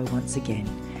weekly show once again.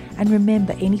 And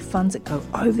remember, any funds that go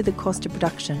over the cost of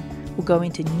production will go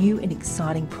into new and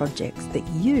exciting projects that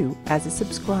you, as a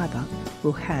subscriber,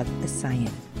 will have a say in.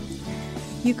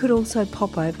 You could also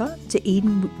pop over to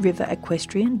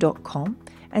EdenRiverEquestrian.com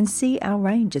and see our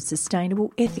range of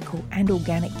sustainable, ethical and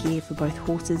organic gear for both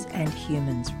horses and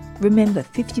humans. Remember,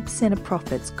 50% of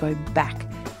profits go back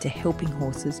to helping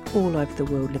horses all over the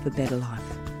world live a better life.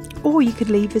 Or you could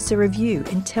leave us a review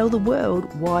and tell the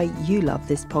world why you love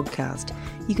this podcast.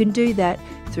 You can do that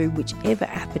through whichever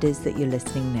app it is that you're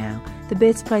listening now. The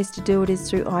best place to do it is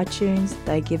through iTunes.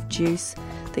 They give juice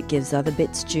that gives other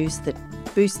bits juice that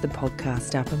boosts the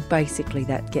podcast up, and basically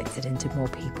that gets it into more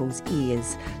people's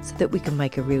ears so that we can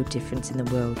make a real difference in the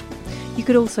world. You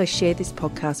could also share this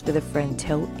podcast with a friend,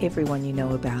 tell everyone you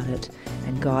know about it,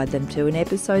 and guide them to an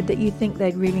episode that you think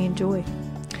they'd really enjoy.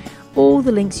 All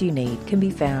the links you need can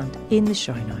be found in the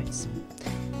show notes.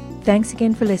 Thanks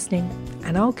again for listening,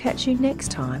 and I'll catch you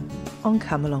next time on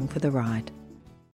Come Along for the Ride.